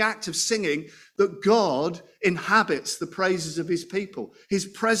it's in the act of singing that God inhabits the praises of his people. His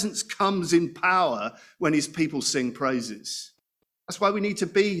presence comes in power when his people sing praises. That's why we need to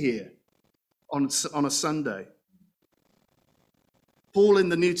be here on a Sunday. Paul in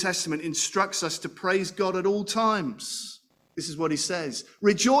the New Testament instructs us to praise God at all times. This is what he says.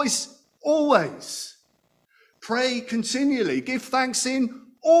 Rejoice always. Pray continually. Give thanks in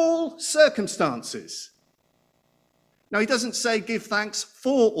all circumstances. Now, he doesn't say give thanks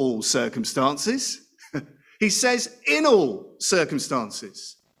for all circumstances. He says in all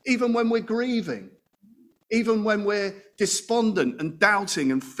circumstances, even when we're grieving, even when we're despondent and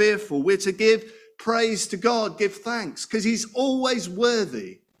doubting and fearful, we're to give praise to God, give thanks, because he's always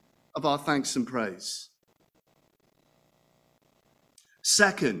worthy of our thanks and praise.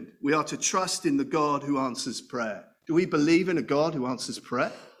 Second, we are to trust in the God who answers prayer. Do we believe in a God who answers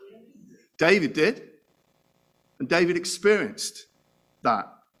prayer? David did. And David experienced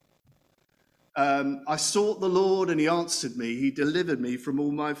that. I sought the Lord and he answered me. He delivered me from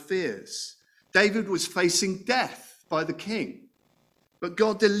all my fears. David was facing death by the king, but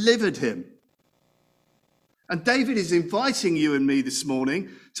God delivered him. And David is inviting you and me this morning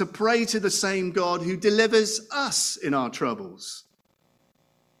to pray to the same God who delivers us in our troubles.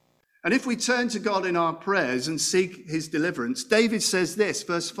 And if we turn to God in our prayers and seek his deliverance, David says this,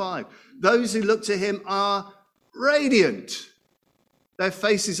 verse 5, those who look to him are radiant. Their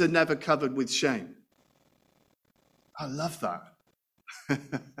faces are never covered with shame. I love that.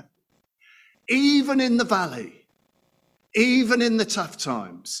 Even in the valley, even in the tough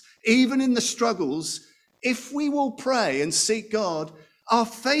times, even in the struggles, if we will pray and seek God, our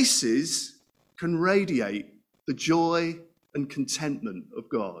faces can radiate the joy and contentment of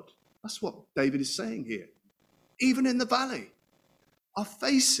God. That's what David is saying here. Even in the valley, our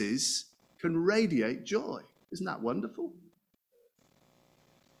faces can radiate joy. Isn't that wonderful?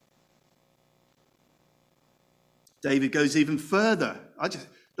 David goes even further.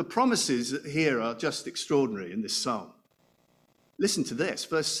 The promises here are just extraordinary in this psalm. Listen to this,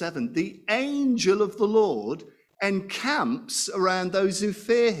 verse 7. The angel of the Lord encamps around those who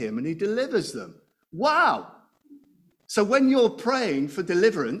fear him and he delivers them. Wow. So when you're praying for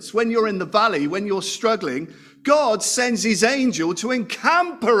deliverance, when you're in the valley, when you're struggling, God sends his angel to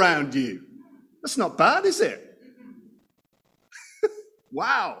encamp around you. That's not bad, is it?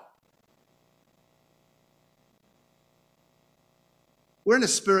 Wow. We're in a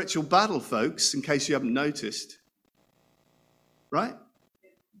spiritual battle, folks, in case you haven't noticed. Right?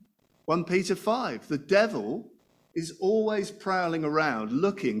 1 Peter 5. The devil is always prowling around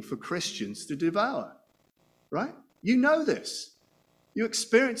looking for Christians to devour. Right? You know this. You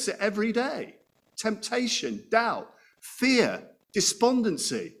experience it every day. Temptation, doubt, fear,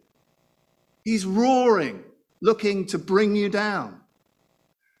 despondency. He's roaring, looking to bring you down.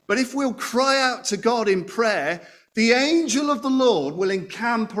 But if we'll cry out to God in prayer, the angel of the Lord will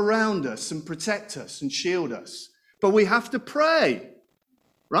encamp around us and protect us and shield us. But we have to pray,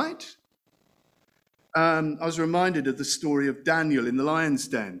 right? I was reminded of the story of Daniel in the lion's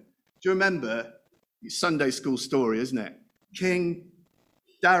den. Do you remember? Sunday school story, isn't it? King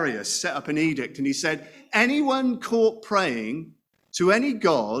Darius set up an edict and he said, anyone caught praying to any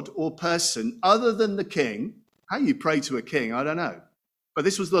god or person other than the king, how you pray to a king, I don't know. But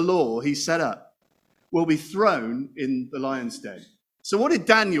this was the law he set up, will be thrown in the lion's den. So what did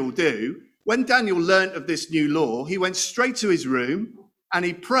Daniel do? When Daniel learnt of this new law, he went straight to his room and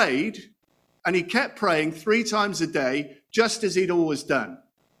he prayed, and he kept praying 3 times a day, just as he'd always done.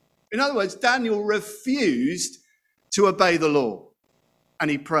 In other words, Daniel refused to obey the law.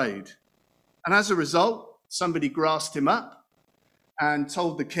 and he prayed. And as a result, somebody grasped him up and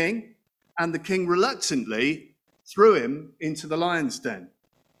told the king, and the king reluctantly threw him into the lion's den.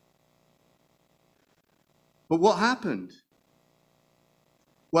 But what happened?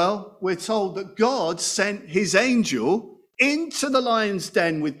 Well, we're told that God sent his angel into the lion's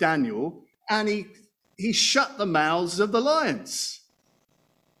den with Daniel, and he shut the mouths of the lions.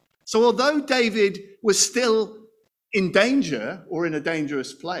 So although David was still in danger or in a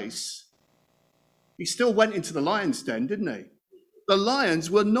dangerous place, he still went into the lion's den, didn't he? The lions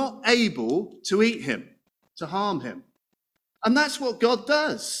were not able to eat him, to harm him. And that's what God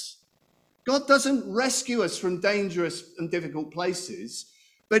does. God doesn't rescue us from dangerous and difficult places,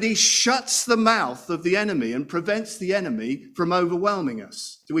 but he shuts the mouth of the enemy and prevents the enemy from overwhelming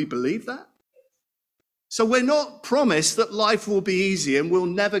us. Do we believe that? So we're not promised that life will be easy and we'll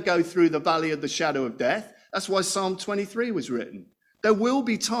never go through the valley of the shadow of death. That's why Psalm 23 was written. There will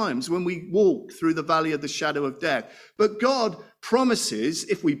be times when we walk through the valley of the shadow of death. But God promises,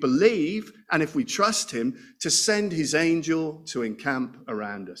 if we believe and if we trust him, to send his angel to encamp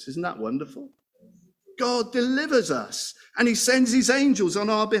around us. Isn't that wonderful? God delivers us and he sends his angels on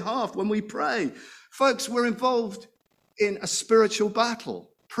our behalf when we pray. Folks, we're involved in a spiritual battle.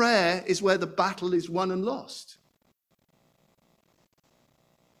 Prayer is where the battle is won and lost.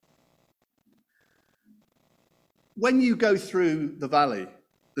 When you go through the valley,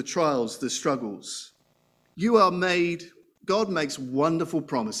 the trials, the struggles, God makes wonderful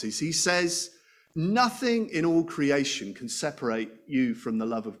promises. He says, nothing in all creation can separate you from the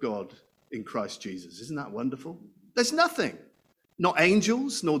love of God in Christ Jesus. Isn't that wonderful? There's nothing, not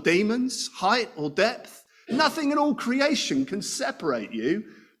angels, nor demons, height or depth. Nothing in all creation can separate you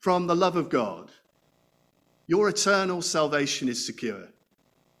from the love of God. Your eternal salvation is secure.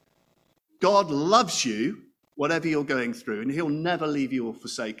 God loves you, whatever you're going through, and he'll never leave you or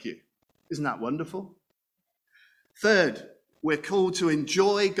forsake you. Isn't that wonderful? Third, we're called to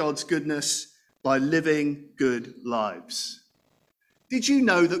enjoy God's goodness by living good lives. Did you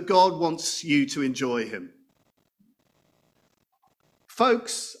know that God wants you to enjoy him?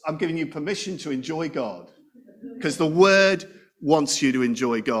 Folks, I'm giving you permission to enjoy God because the word wants you to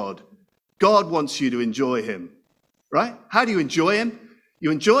enjoy God. God wants you to enjoy him, right? How do you enjoy him?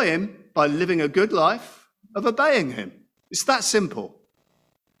 You enjoy him by living a good life of obeying him. It's that simple.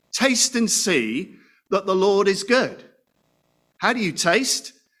 Taste and see that the Lord is good. How do you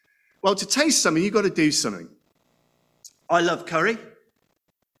taste? Well, to taste something, you've got to do something. I love curry.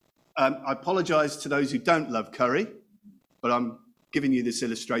 I apologize to those who don't love curry, but I'm giving you this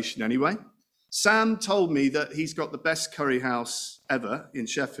illustration anyway. Sam told me that he's got the best curry house ever in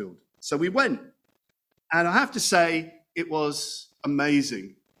Sheffield. So we went. And I have to say, it was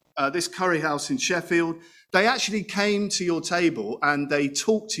amazing. This curry house in Sheffield, they actually came to your table and they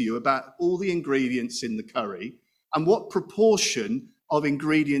talked to you about all the ingredients in the curry and what proportion of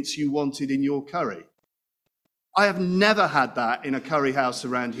ingredients you wanted in your curry. I have never had that in a curry house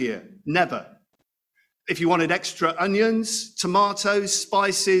around here. Never. If you wanted extra onions, tomatoes,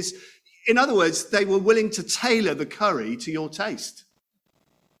 spices, in other words, they were willing to tailor the curry to your taste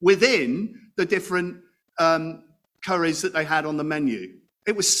within the different curries that they had on the menu.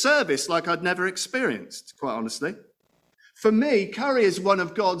 It was service like I'd never experienced, quite honestly. For me, curry is one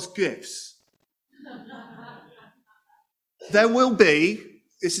of God's gifts. There will be,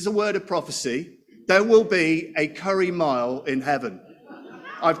 this is a word of prophecy, there will be a curry mile in heaven.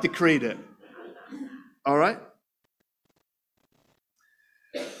 I've decreed it. All right?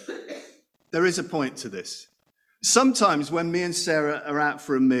 There is a point to this. Sometimes when me and Sarah are out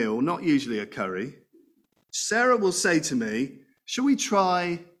for a meal, not usually a curry, Sarah will say to me, shall we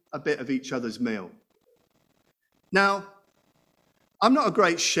try a bit of each other's meal? Now, I'm not a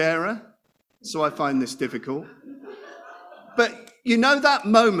great sharer, so I find this difficult. But you know that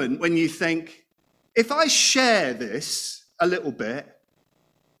moment when you think, if I share this a little bit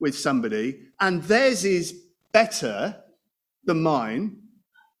with somebody and theirs is better than mine,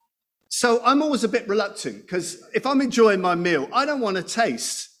 so I'm always a bit reluctant because if I'm enjoying my meal, I don't want to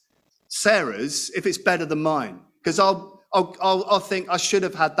taste Sarah's if it's better than mine because I'll think I should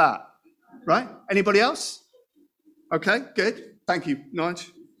have had that, right? Anybody else? Okay, good. Thank you, Nige.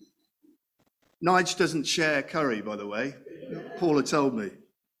 Nige doesn't share curry, by the way. Paula told me.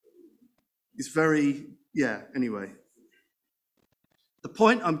 It's very, anyway. The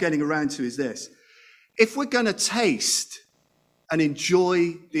point I'm getting around to is this. If we're going to taste and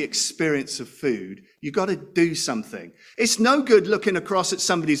enjoy the experience of food, you've got to do something. It's no good looking across at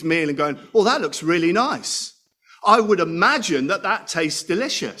somebody's meal and going, oh, that looks really nice. I would imagine that tastes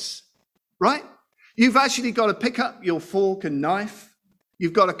delicious, right? You've actually got to pick up your fork and knife.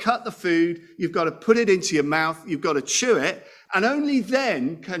 You've got to cut the food, you've got to put it into your mouth, you've got to chew it, and only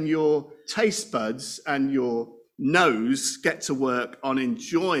then can your taste buds and your nose get to work on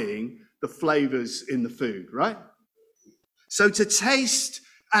enjoying the flavors in the food, right? So to taste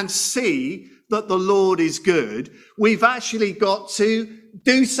and see that the Lord is good, we've actually got to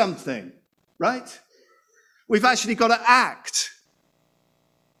do something, right? We've actually got to act.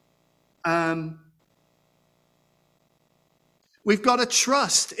 We've got to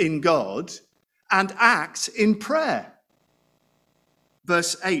trust in God and act in prayer.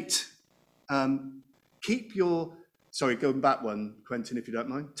 Verse 8. Going back one, Quentin, if you don't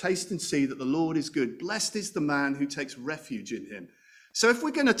mind. Taste and see that the Lord is good. Blessed is the man who takes refuge in him. So if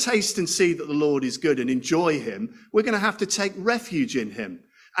we're going to taste and see that the Lord is good and enjoy him, we're going to have to take refuge in him.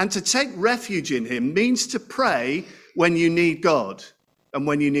 And to take refuge in him means to pray when you need God and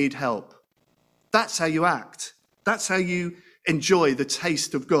when you need help. That's how you act. That's how you enjoy the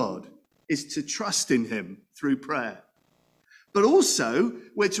taste of God, is to trust in him through prayer. But also,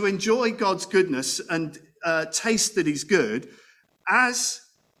 we're to enjoy God's goodness and taste that he's good as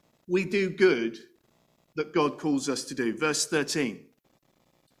we do good that God calls us to do. Verse 13,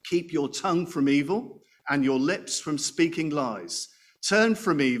 keep your tongue from evil and your lips from speaking lies. Turn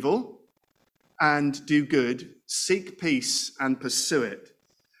from evil and do good. Seek peace and pursue it.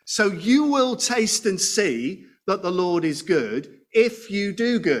 So you will taste and see that the Lord is good if you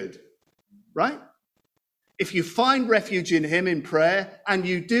do good, right? If you find refuge in him in prayer and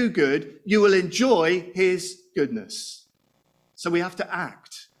you do good, you will enjoy his goodness. So we have to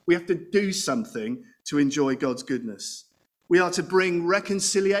act. We have to do something to enjoy God's goodness. We are to bring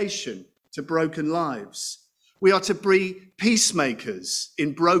reconciliation to broken lives. We are to be peacemakers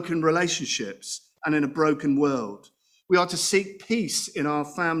in broken relationships and in a broken world. We are to seek peace in our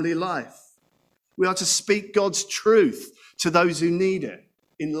family life. We are to speak God's truth to those who need it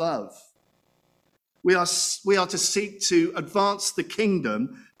in love. We are to seek to advance the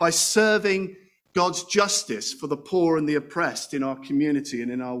kingdom by serving God's justice for the poor and the oppressed in our community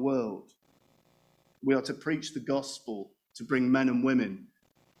and in our world. We are to preach the gospel to bring men and women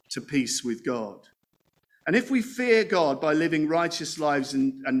to peace with God. And if we fear God by living righteous lives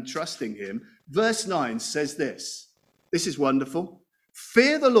and trusting him, verse 9 says this. This is wonderful.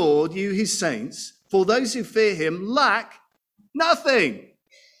 Fear the Lord, you his saints, for those who fear him lack nothing.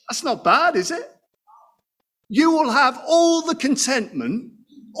 That's not bad, is it? You will have all the contentment,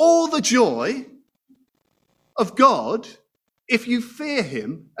 all the joy of God if you fear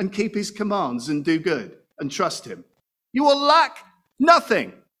him and keep his commands and do good and trust him. You will lack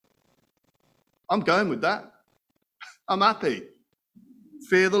nothing. I'm going with that. I'm happy.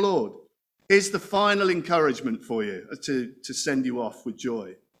 Fear the Lord. Here's the final encouragement for you to send you off with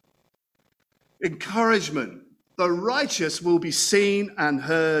joy. Encouragement. The righteous will be seen and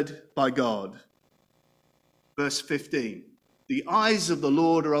heard by God. Verse 15. The eyes of the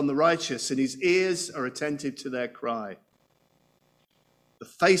Lord are on the righteous, and his ears are attentive to their cry. The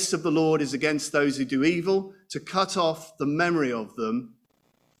face of the Lord is against those who do evil, to cut off the memory of them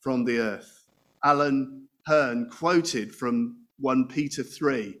from the earth. Alan Hearn quoted from 1 Peter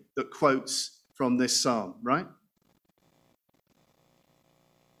 3 that quotes from this psalm, right?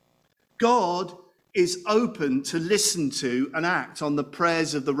 God is open to listen to and act on the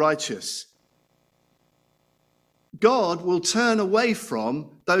prayers of the righteous. God will turn away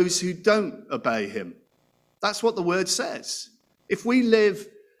from those who don't obey him. That's what the word says. If we live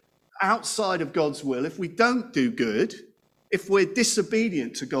outside of God's will, if we don't do good, if we're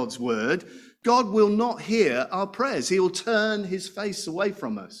disobedient to God's word, God will not hear our prayers. He will turn his face away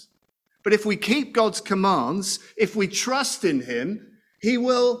from us. But if we keep God's commands, if we trust in him, he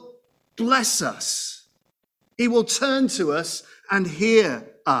will bless us. He will turn to us and hear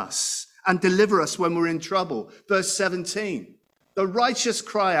us and deliver us when we're in trouble. Verse 17, the righteous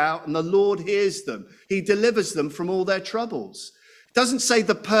cry out and the Lord hears them. He delivers them from all their troubles. It doesn't say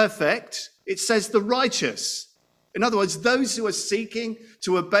the perfect, it says the righteous. In other words, those who are seeking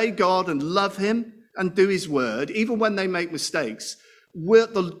to obey God and love him and do his word, even when they make mistakes,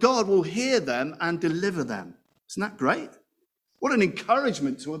 God will hear them and deliver them. Isn't that great? What an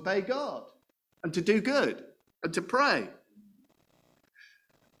encouragement to obey God and to do good and to pray.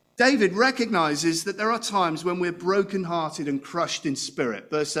 David recognizes that there are times when we're brokenhearted and crushed in spirit.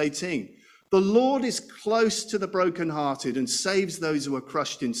 Verse 18, the Lord is close to the brokenhearted and saves those who are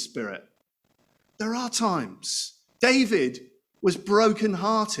crushed in spirit. There are times. David was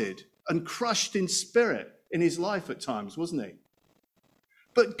brokenhearted and crushed in spirit in his life at times, wasn't he?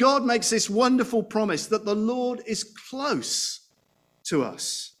 But God makes this wonderful promise that the Lord is close to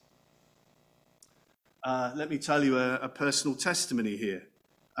us. Let me tell you a personal testimony here.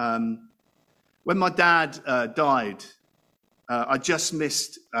 When my dad died, I just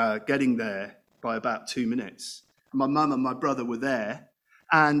missed getting there by about 2 minutes. My mum and my brother were there,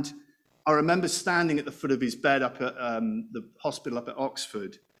 and I remember standing at the foot of his bed up at the hospital up at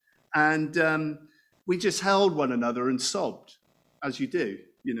Oxford, and we just held one another and sobbed, as you do,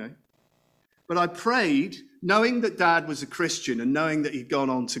 you know. But I prayed, knowing that Dad was a Christian and knowing that he'd gone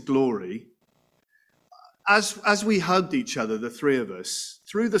on to glory. As we hugged each other, the three of us,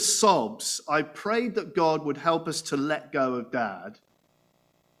 through the sobs, I prayed that God would help us to let go of Dad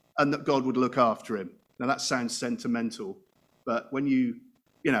and that God would look after him. Now, that sounds sentimental, but when you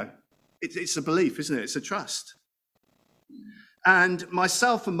know, it's a belief, isn't it? It's a trust. And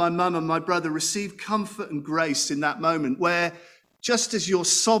myself and my mum and my brother received comfort and grace in that moment where, just as you're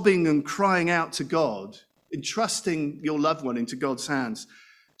sobbing and crying out to God, entrusting your loved one into God's hands,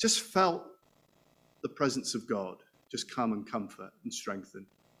 just felt the presence of God just come and comfort and strengthen.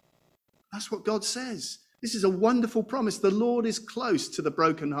 That's what God says. This is a wonderful promise. The Lord is close to the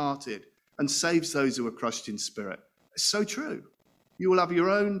brokenhearted and saves those who are crushed in spirit. It's so true. You will have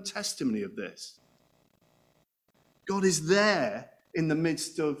your own testimony of this. God is there in the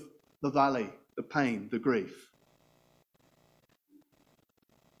midst of the valley, the pain, the grief.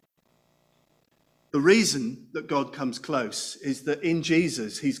 The reason that God comes close is that in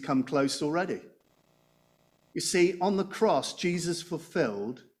Jesus, he's come close already. You see, on the cross, Jesus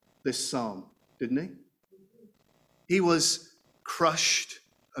fulfilled this psalm, didn't he? He was crushed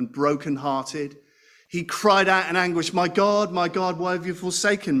and brokenhearted. He cried out in anguish, my God, why have you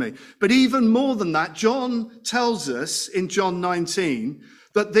forsaken me? But even more than that, John tells us in John 19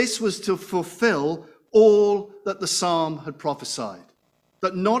 that this was to fulfill all that the psalm had prophesied.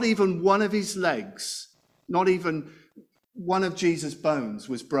 That not even one of his legs, not even one of Jesus' bones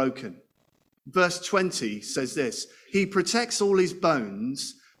was broken. Verse 20 says this, he protects all his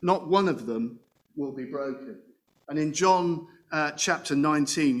bones, not one of them will be broken. And in John chapter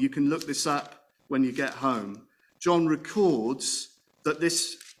 19, you can look this up when you get home. John records that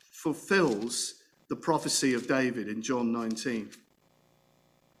this fulfills the prophecy of David in John 19.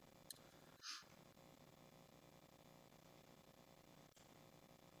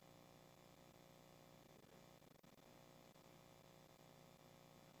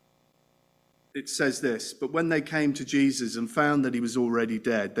 It says this, but when they came to Jesus and found that he was already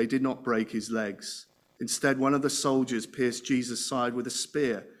dead, they did not break his legs. Instead, one of the soldiers pierced Jesus' side with a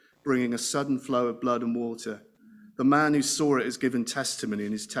spear, bringing a sudden flow of blood and water. The man who saw it has given testimony,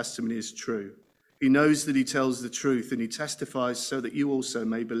 and his testimony is true. He knows that he tells the truth, and he testifies so that you also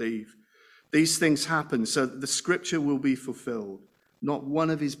may believe. These things happen so that the scripture will be fulfilled. Not one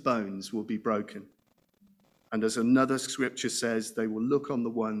of his bones will be broken. And as another scripture says, they will look on the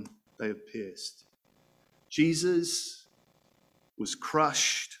one they have pierced. Jesus was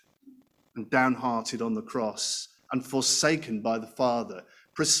crushed and downhearted on the cross and forsaken by the Father,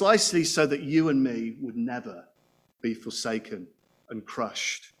 precisely so that you and me would never be forsaken and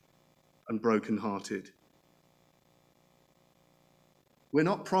crushed and brokenhearted. We're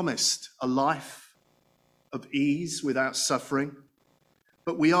not promised a life of ease without suffering,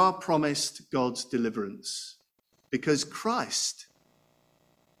 but we are promised God's deliverance because Christ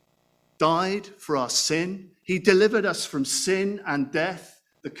died for our sin. He delivered us from sin and death,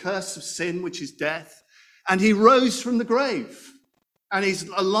 the curse of sin, which is death, and he rose from the grave. And he's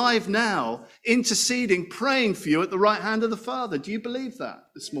alive now, interceding, praying for you at the right hand of the Father. Do you believe that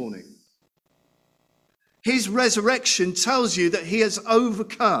this morning? His resurrection tells you that he has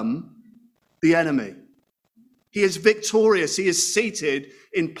overcome the enemy. He is victorious. He is seated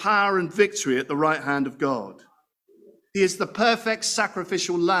in power and victory at the right hand of God. He is the perfect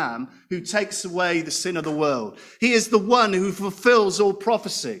sacrificial lamb who takes away the sin of the world. He is the one who fulfills all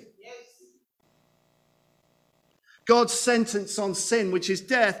prophecy. God's sentence on sin, which is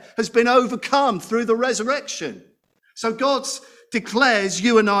death, has been overcome through the resurrection. So God declares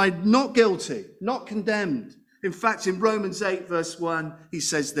you and I not guilty, not condemned. In fact, in Romans 8, verse 1, he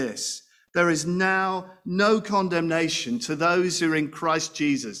says this, there is now no condemnation to those who are in Christ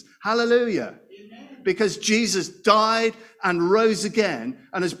Jesus. Hallelujah. Because Jesus died and rose again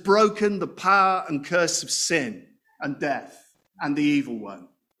and has broken the power and curse of sin and death and the evil one.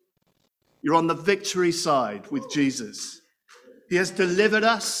 You're on the victory side with Jesus. He has delivered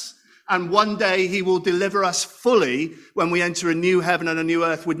us, and one day he will deliver us fully when we enter a new heaven and a new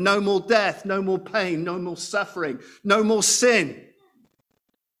earth with no more death, no more pain, no more suffering, no more sin.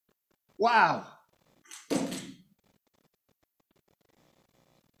 Wow.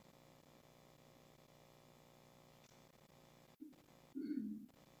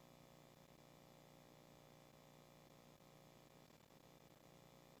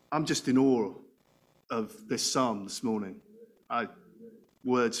 I'm just in awe of this psalm this morning.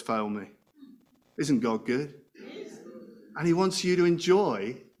 Words fail me. Isn't God good? And he wants you to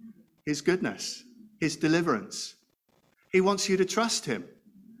enjoy his goodness, his deliverance. He wants you to trust him.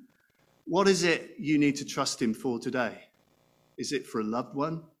 What is it you need to trust him for today? Is it for a loved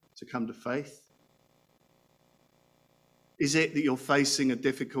one to come to faith? Is it that you're facing a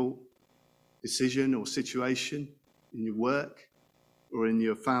difficult decision or situation in your work or in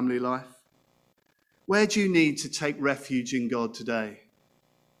your family life? Where do you need to take refuge in God today?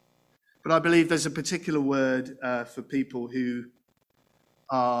 But I believe there's a particular word for people who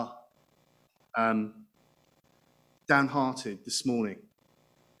are downhearted this morning.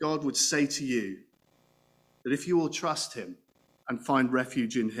 God would say to you that if you will trust him and find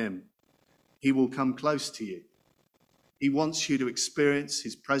refuge in him, he will come close to you. He wants you to experience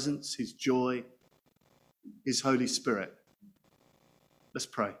his presence, his joy, his Holy Spirit. Let's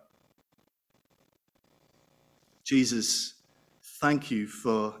pray. Jesus, thank you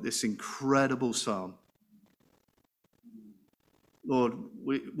for this incredible psalm. Lord,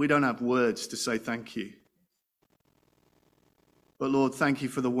 we don't have words to say thank you. But Lord, thank you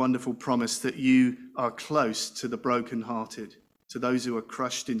for the wonderful promise that you are close to the brokenhearted, to those who are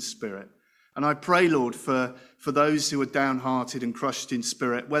crushed in spirit. And I pray, Lord, for those who are downhearted and crushed in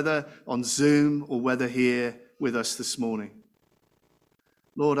spirit, whether on Zoom or whether here with us this morning.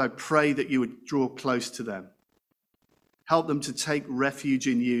 Lord, I pray that you would draw close to them. Help them to take refuge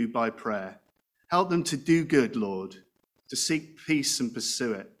in you by prayer. Help them to do good, Lord, to seek peace and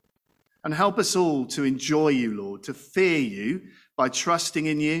pursue it. And help us all to enjoy you, Lord, to fear you by trusting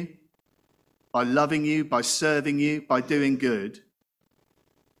in you, by loving you, by serving you, by doing good.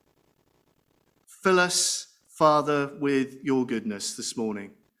 Fill us, Father, with your goodness this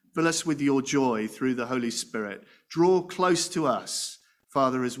morning. Fill us with your joy through the Holy Spirit. Draw close to us,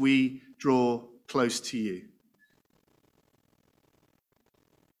 Father, as we draw close to you.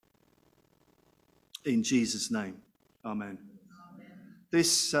 In Jesus' name, amen.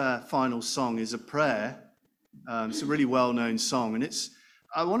 This final song is a prayer. It's a really well-known song, and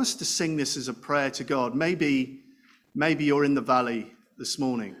I want us to sing this as a prayer to God. Maybe you're in the valley this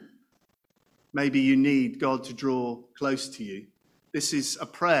morning. Maybe you need God to draw close to you. This is a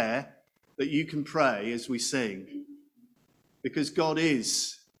prayer that you can pray as we sing, because God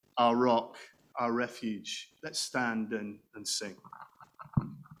is our rock, our refuge. Let's stand and sing.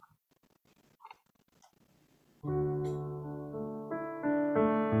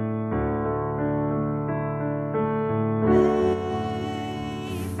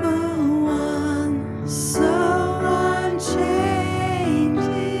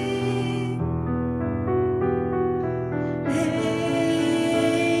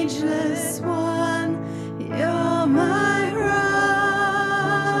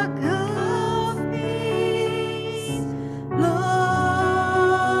 Lord.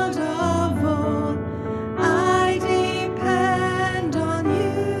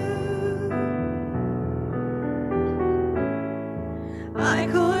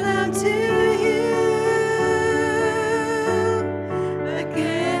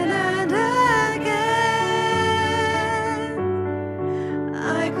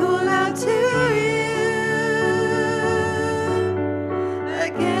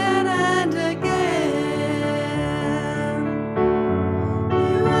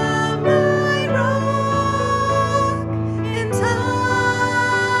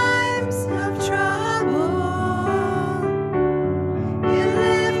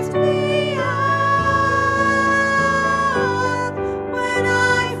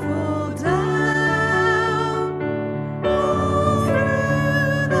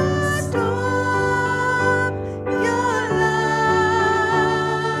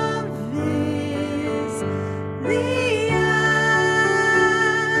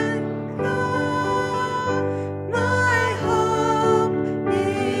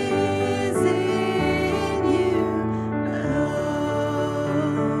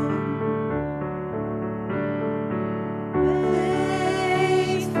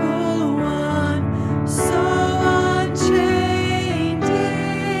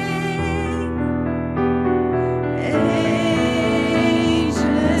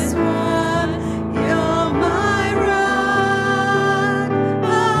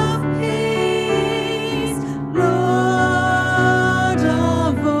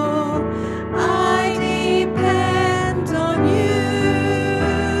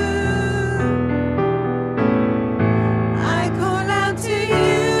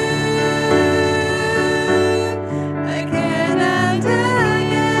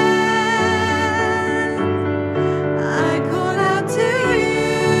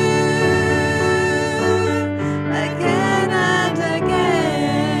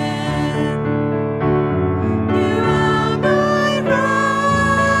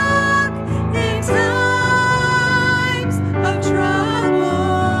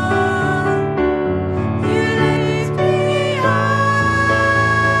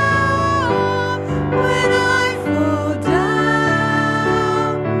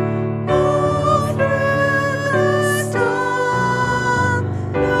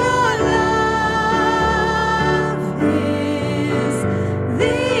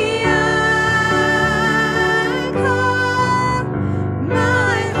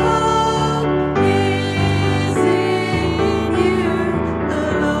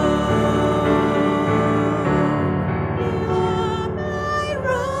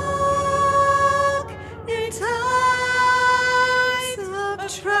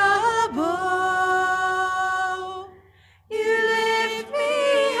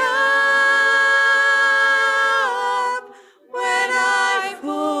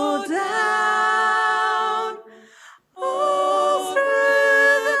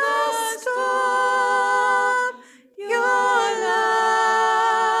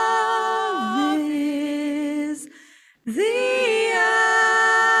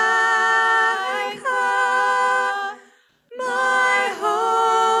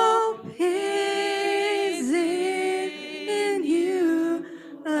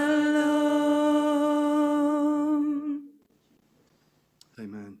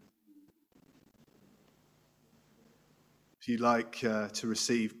 Amen. If you'd like to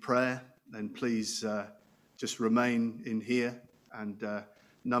receive prayer, then please just remain in here, and a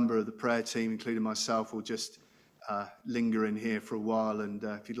number of the prayer team, including myself, will just linger in here for a while. And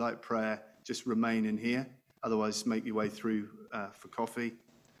if you'd like prayer, just remain in here. Otherwise, make your way through for coffee.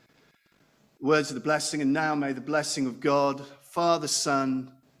 Words of the blessing, and now may the blessing of God, Father,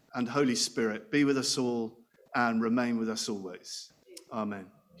 Son, and Holy Spirit be with us all and remain with us always. Amen.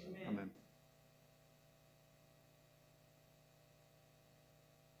 Amen.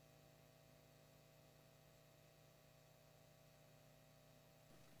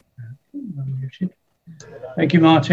 Thank you, Martin.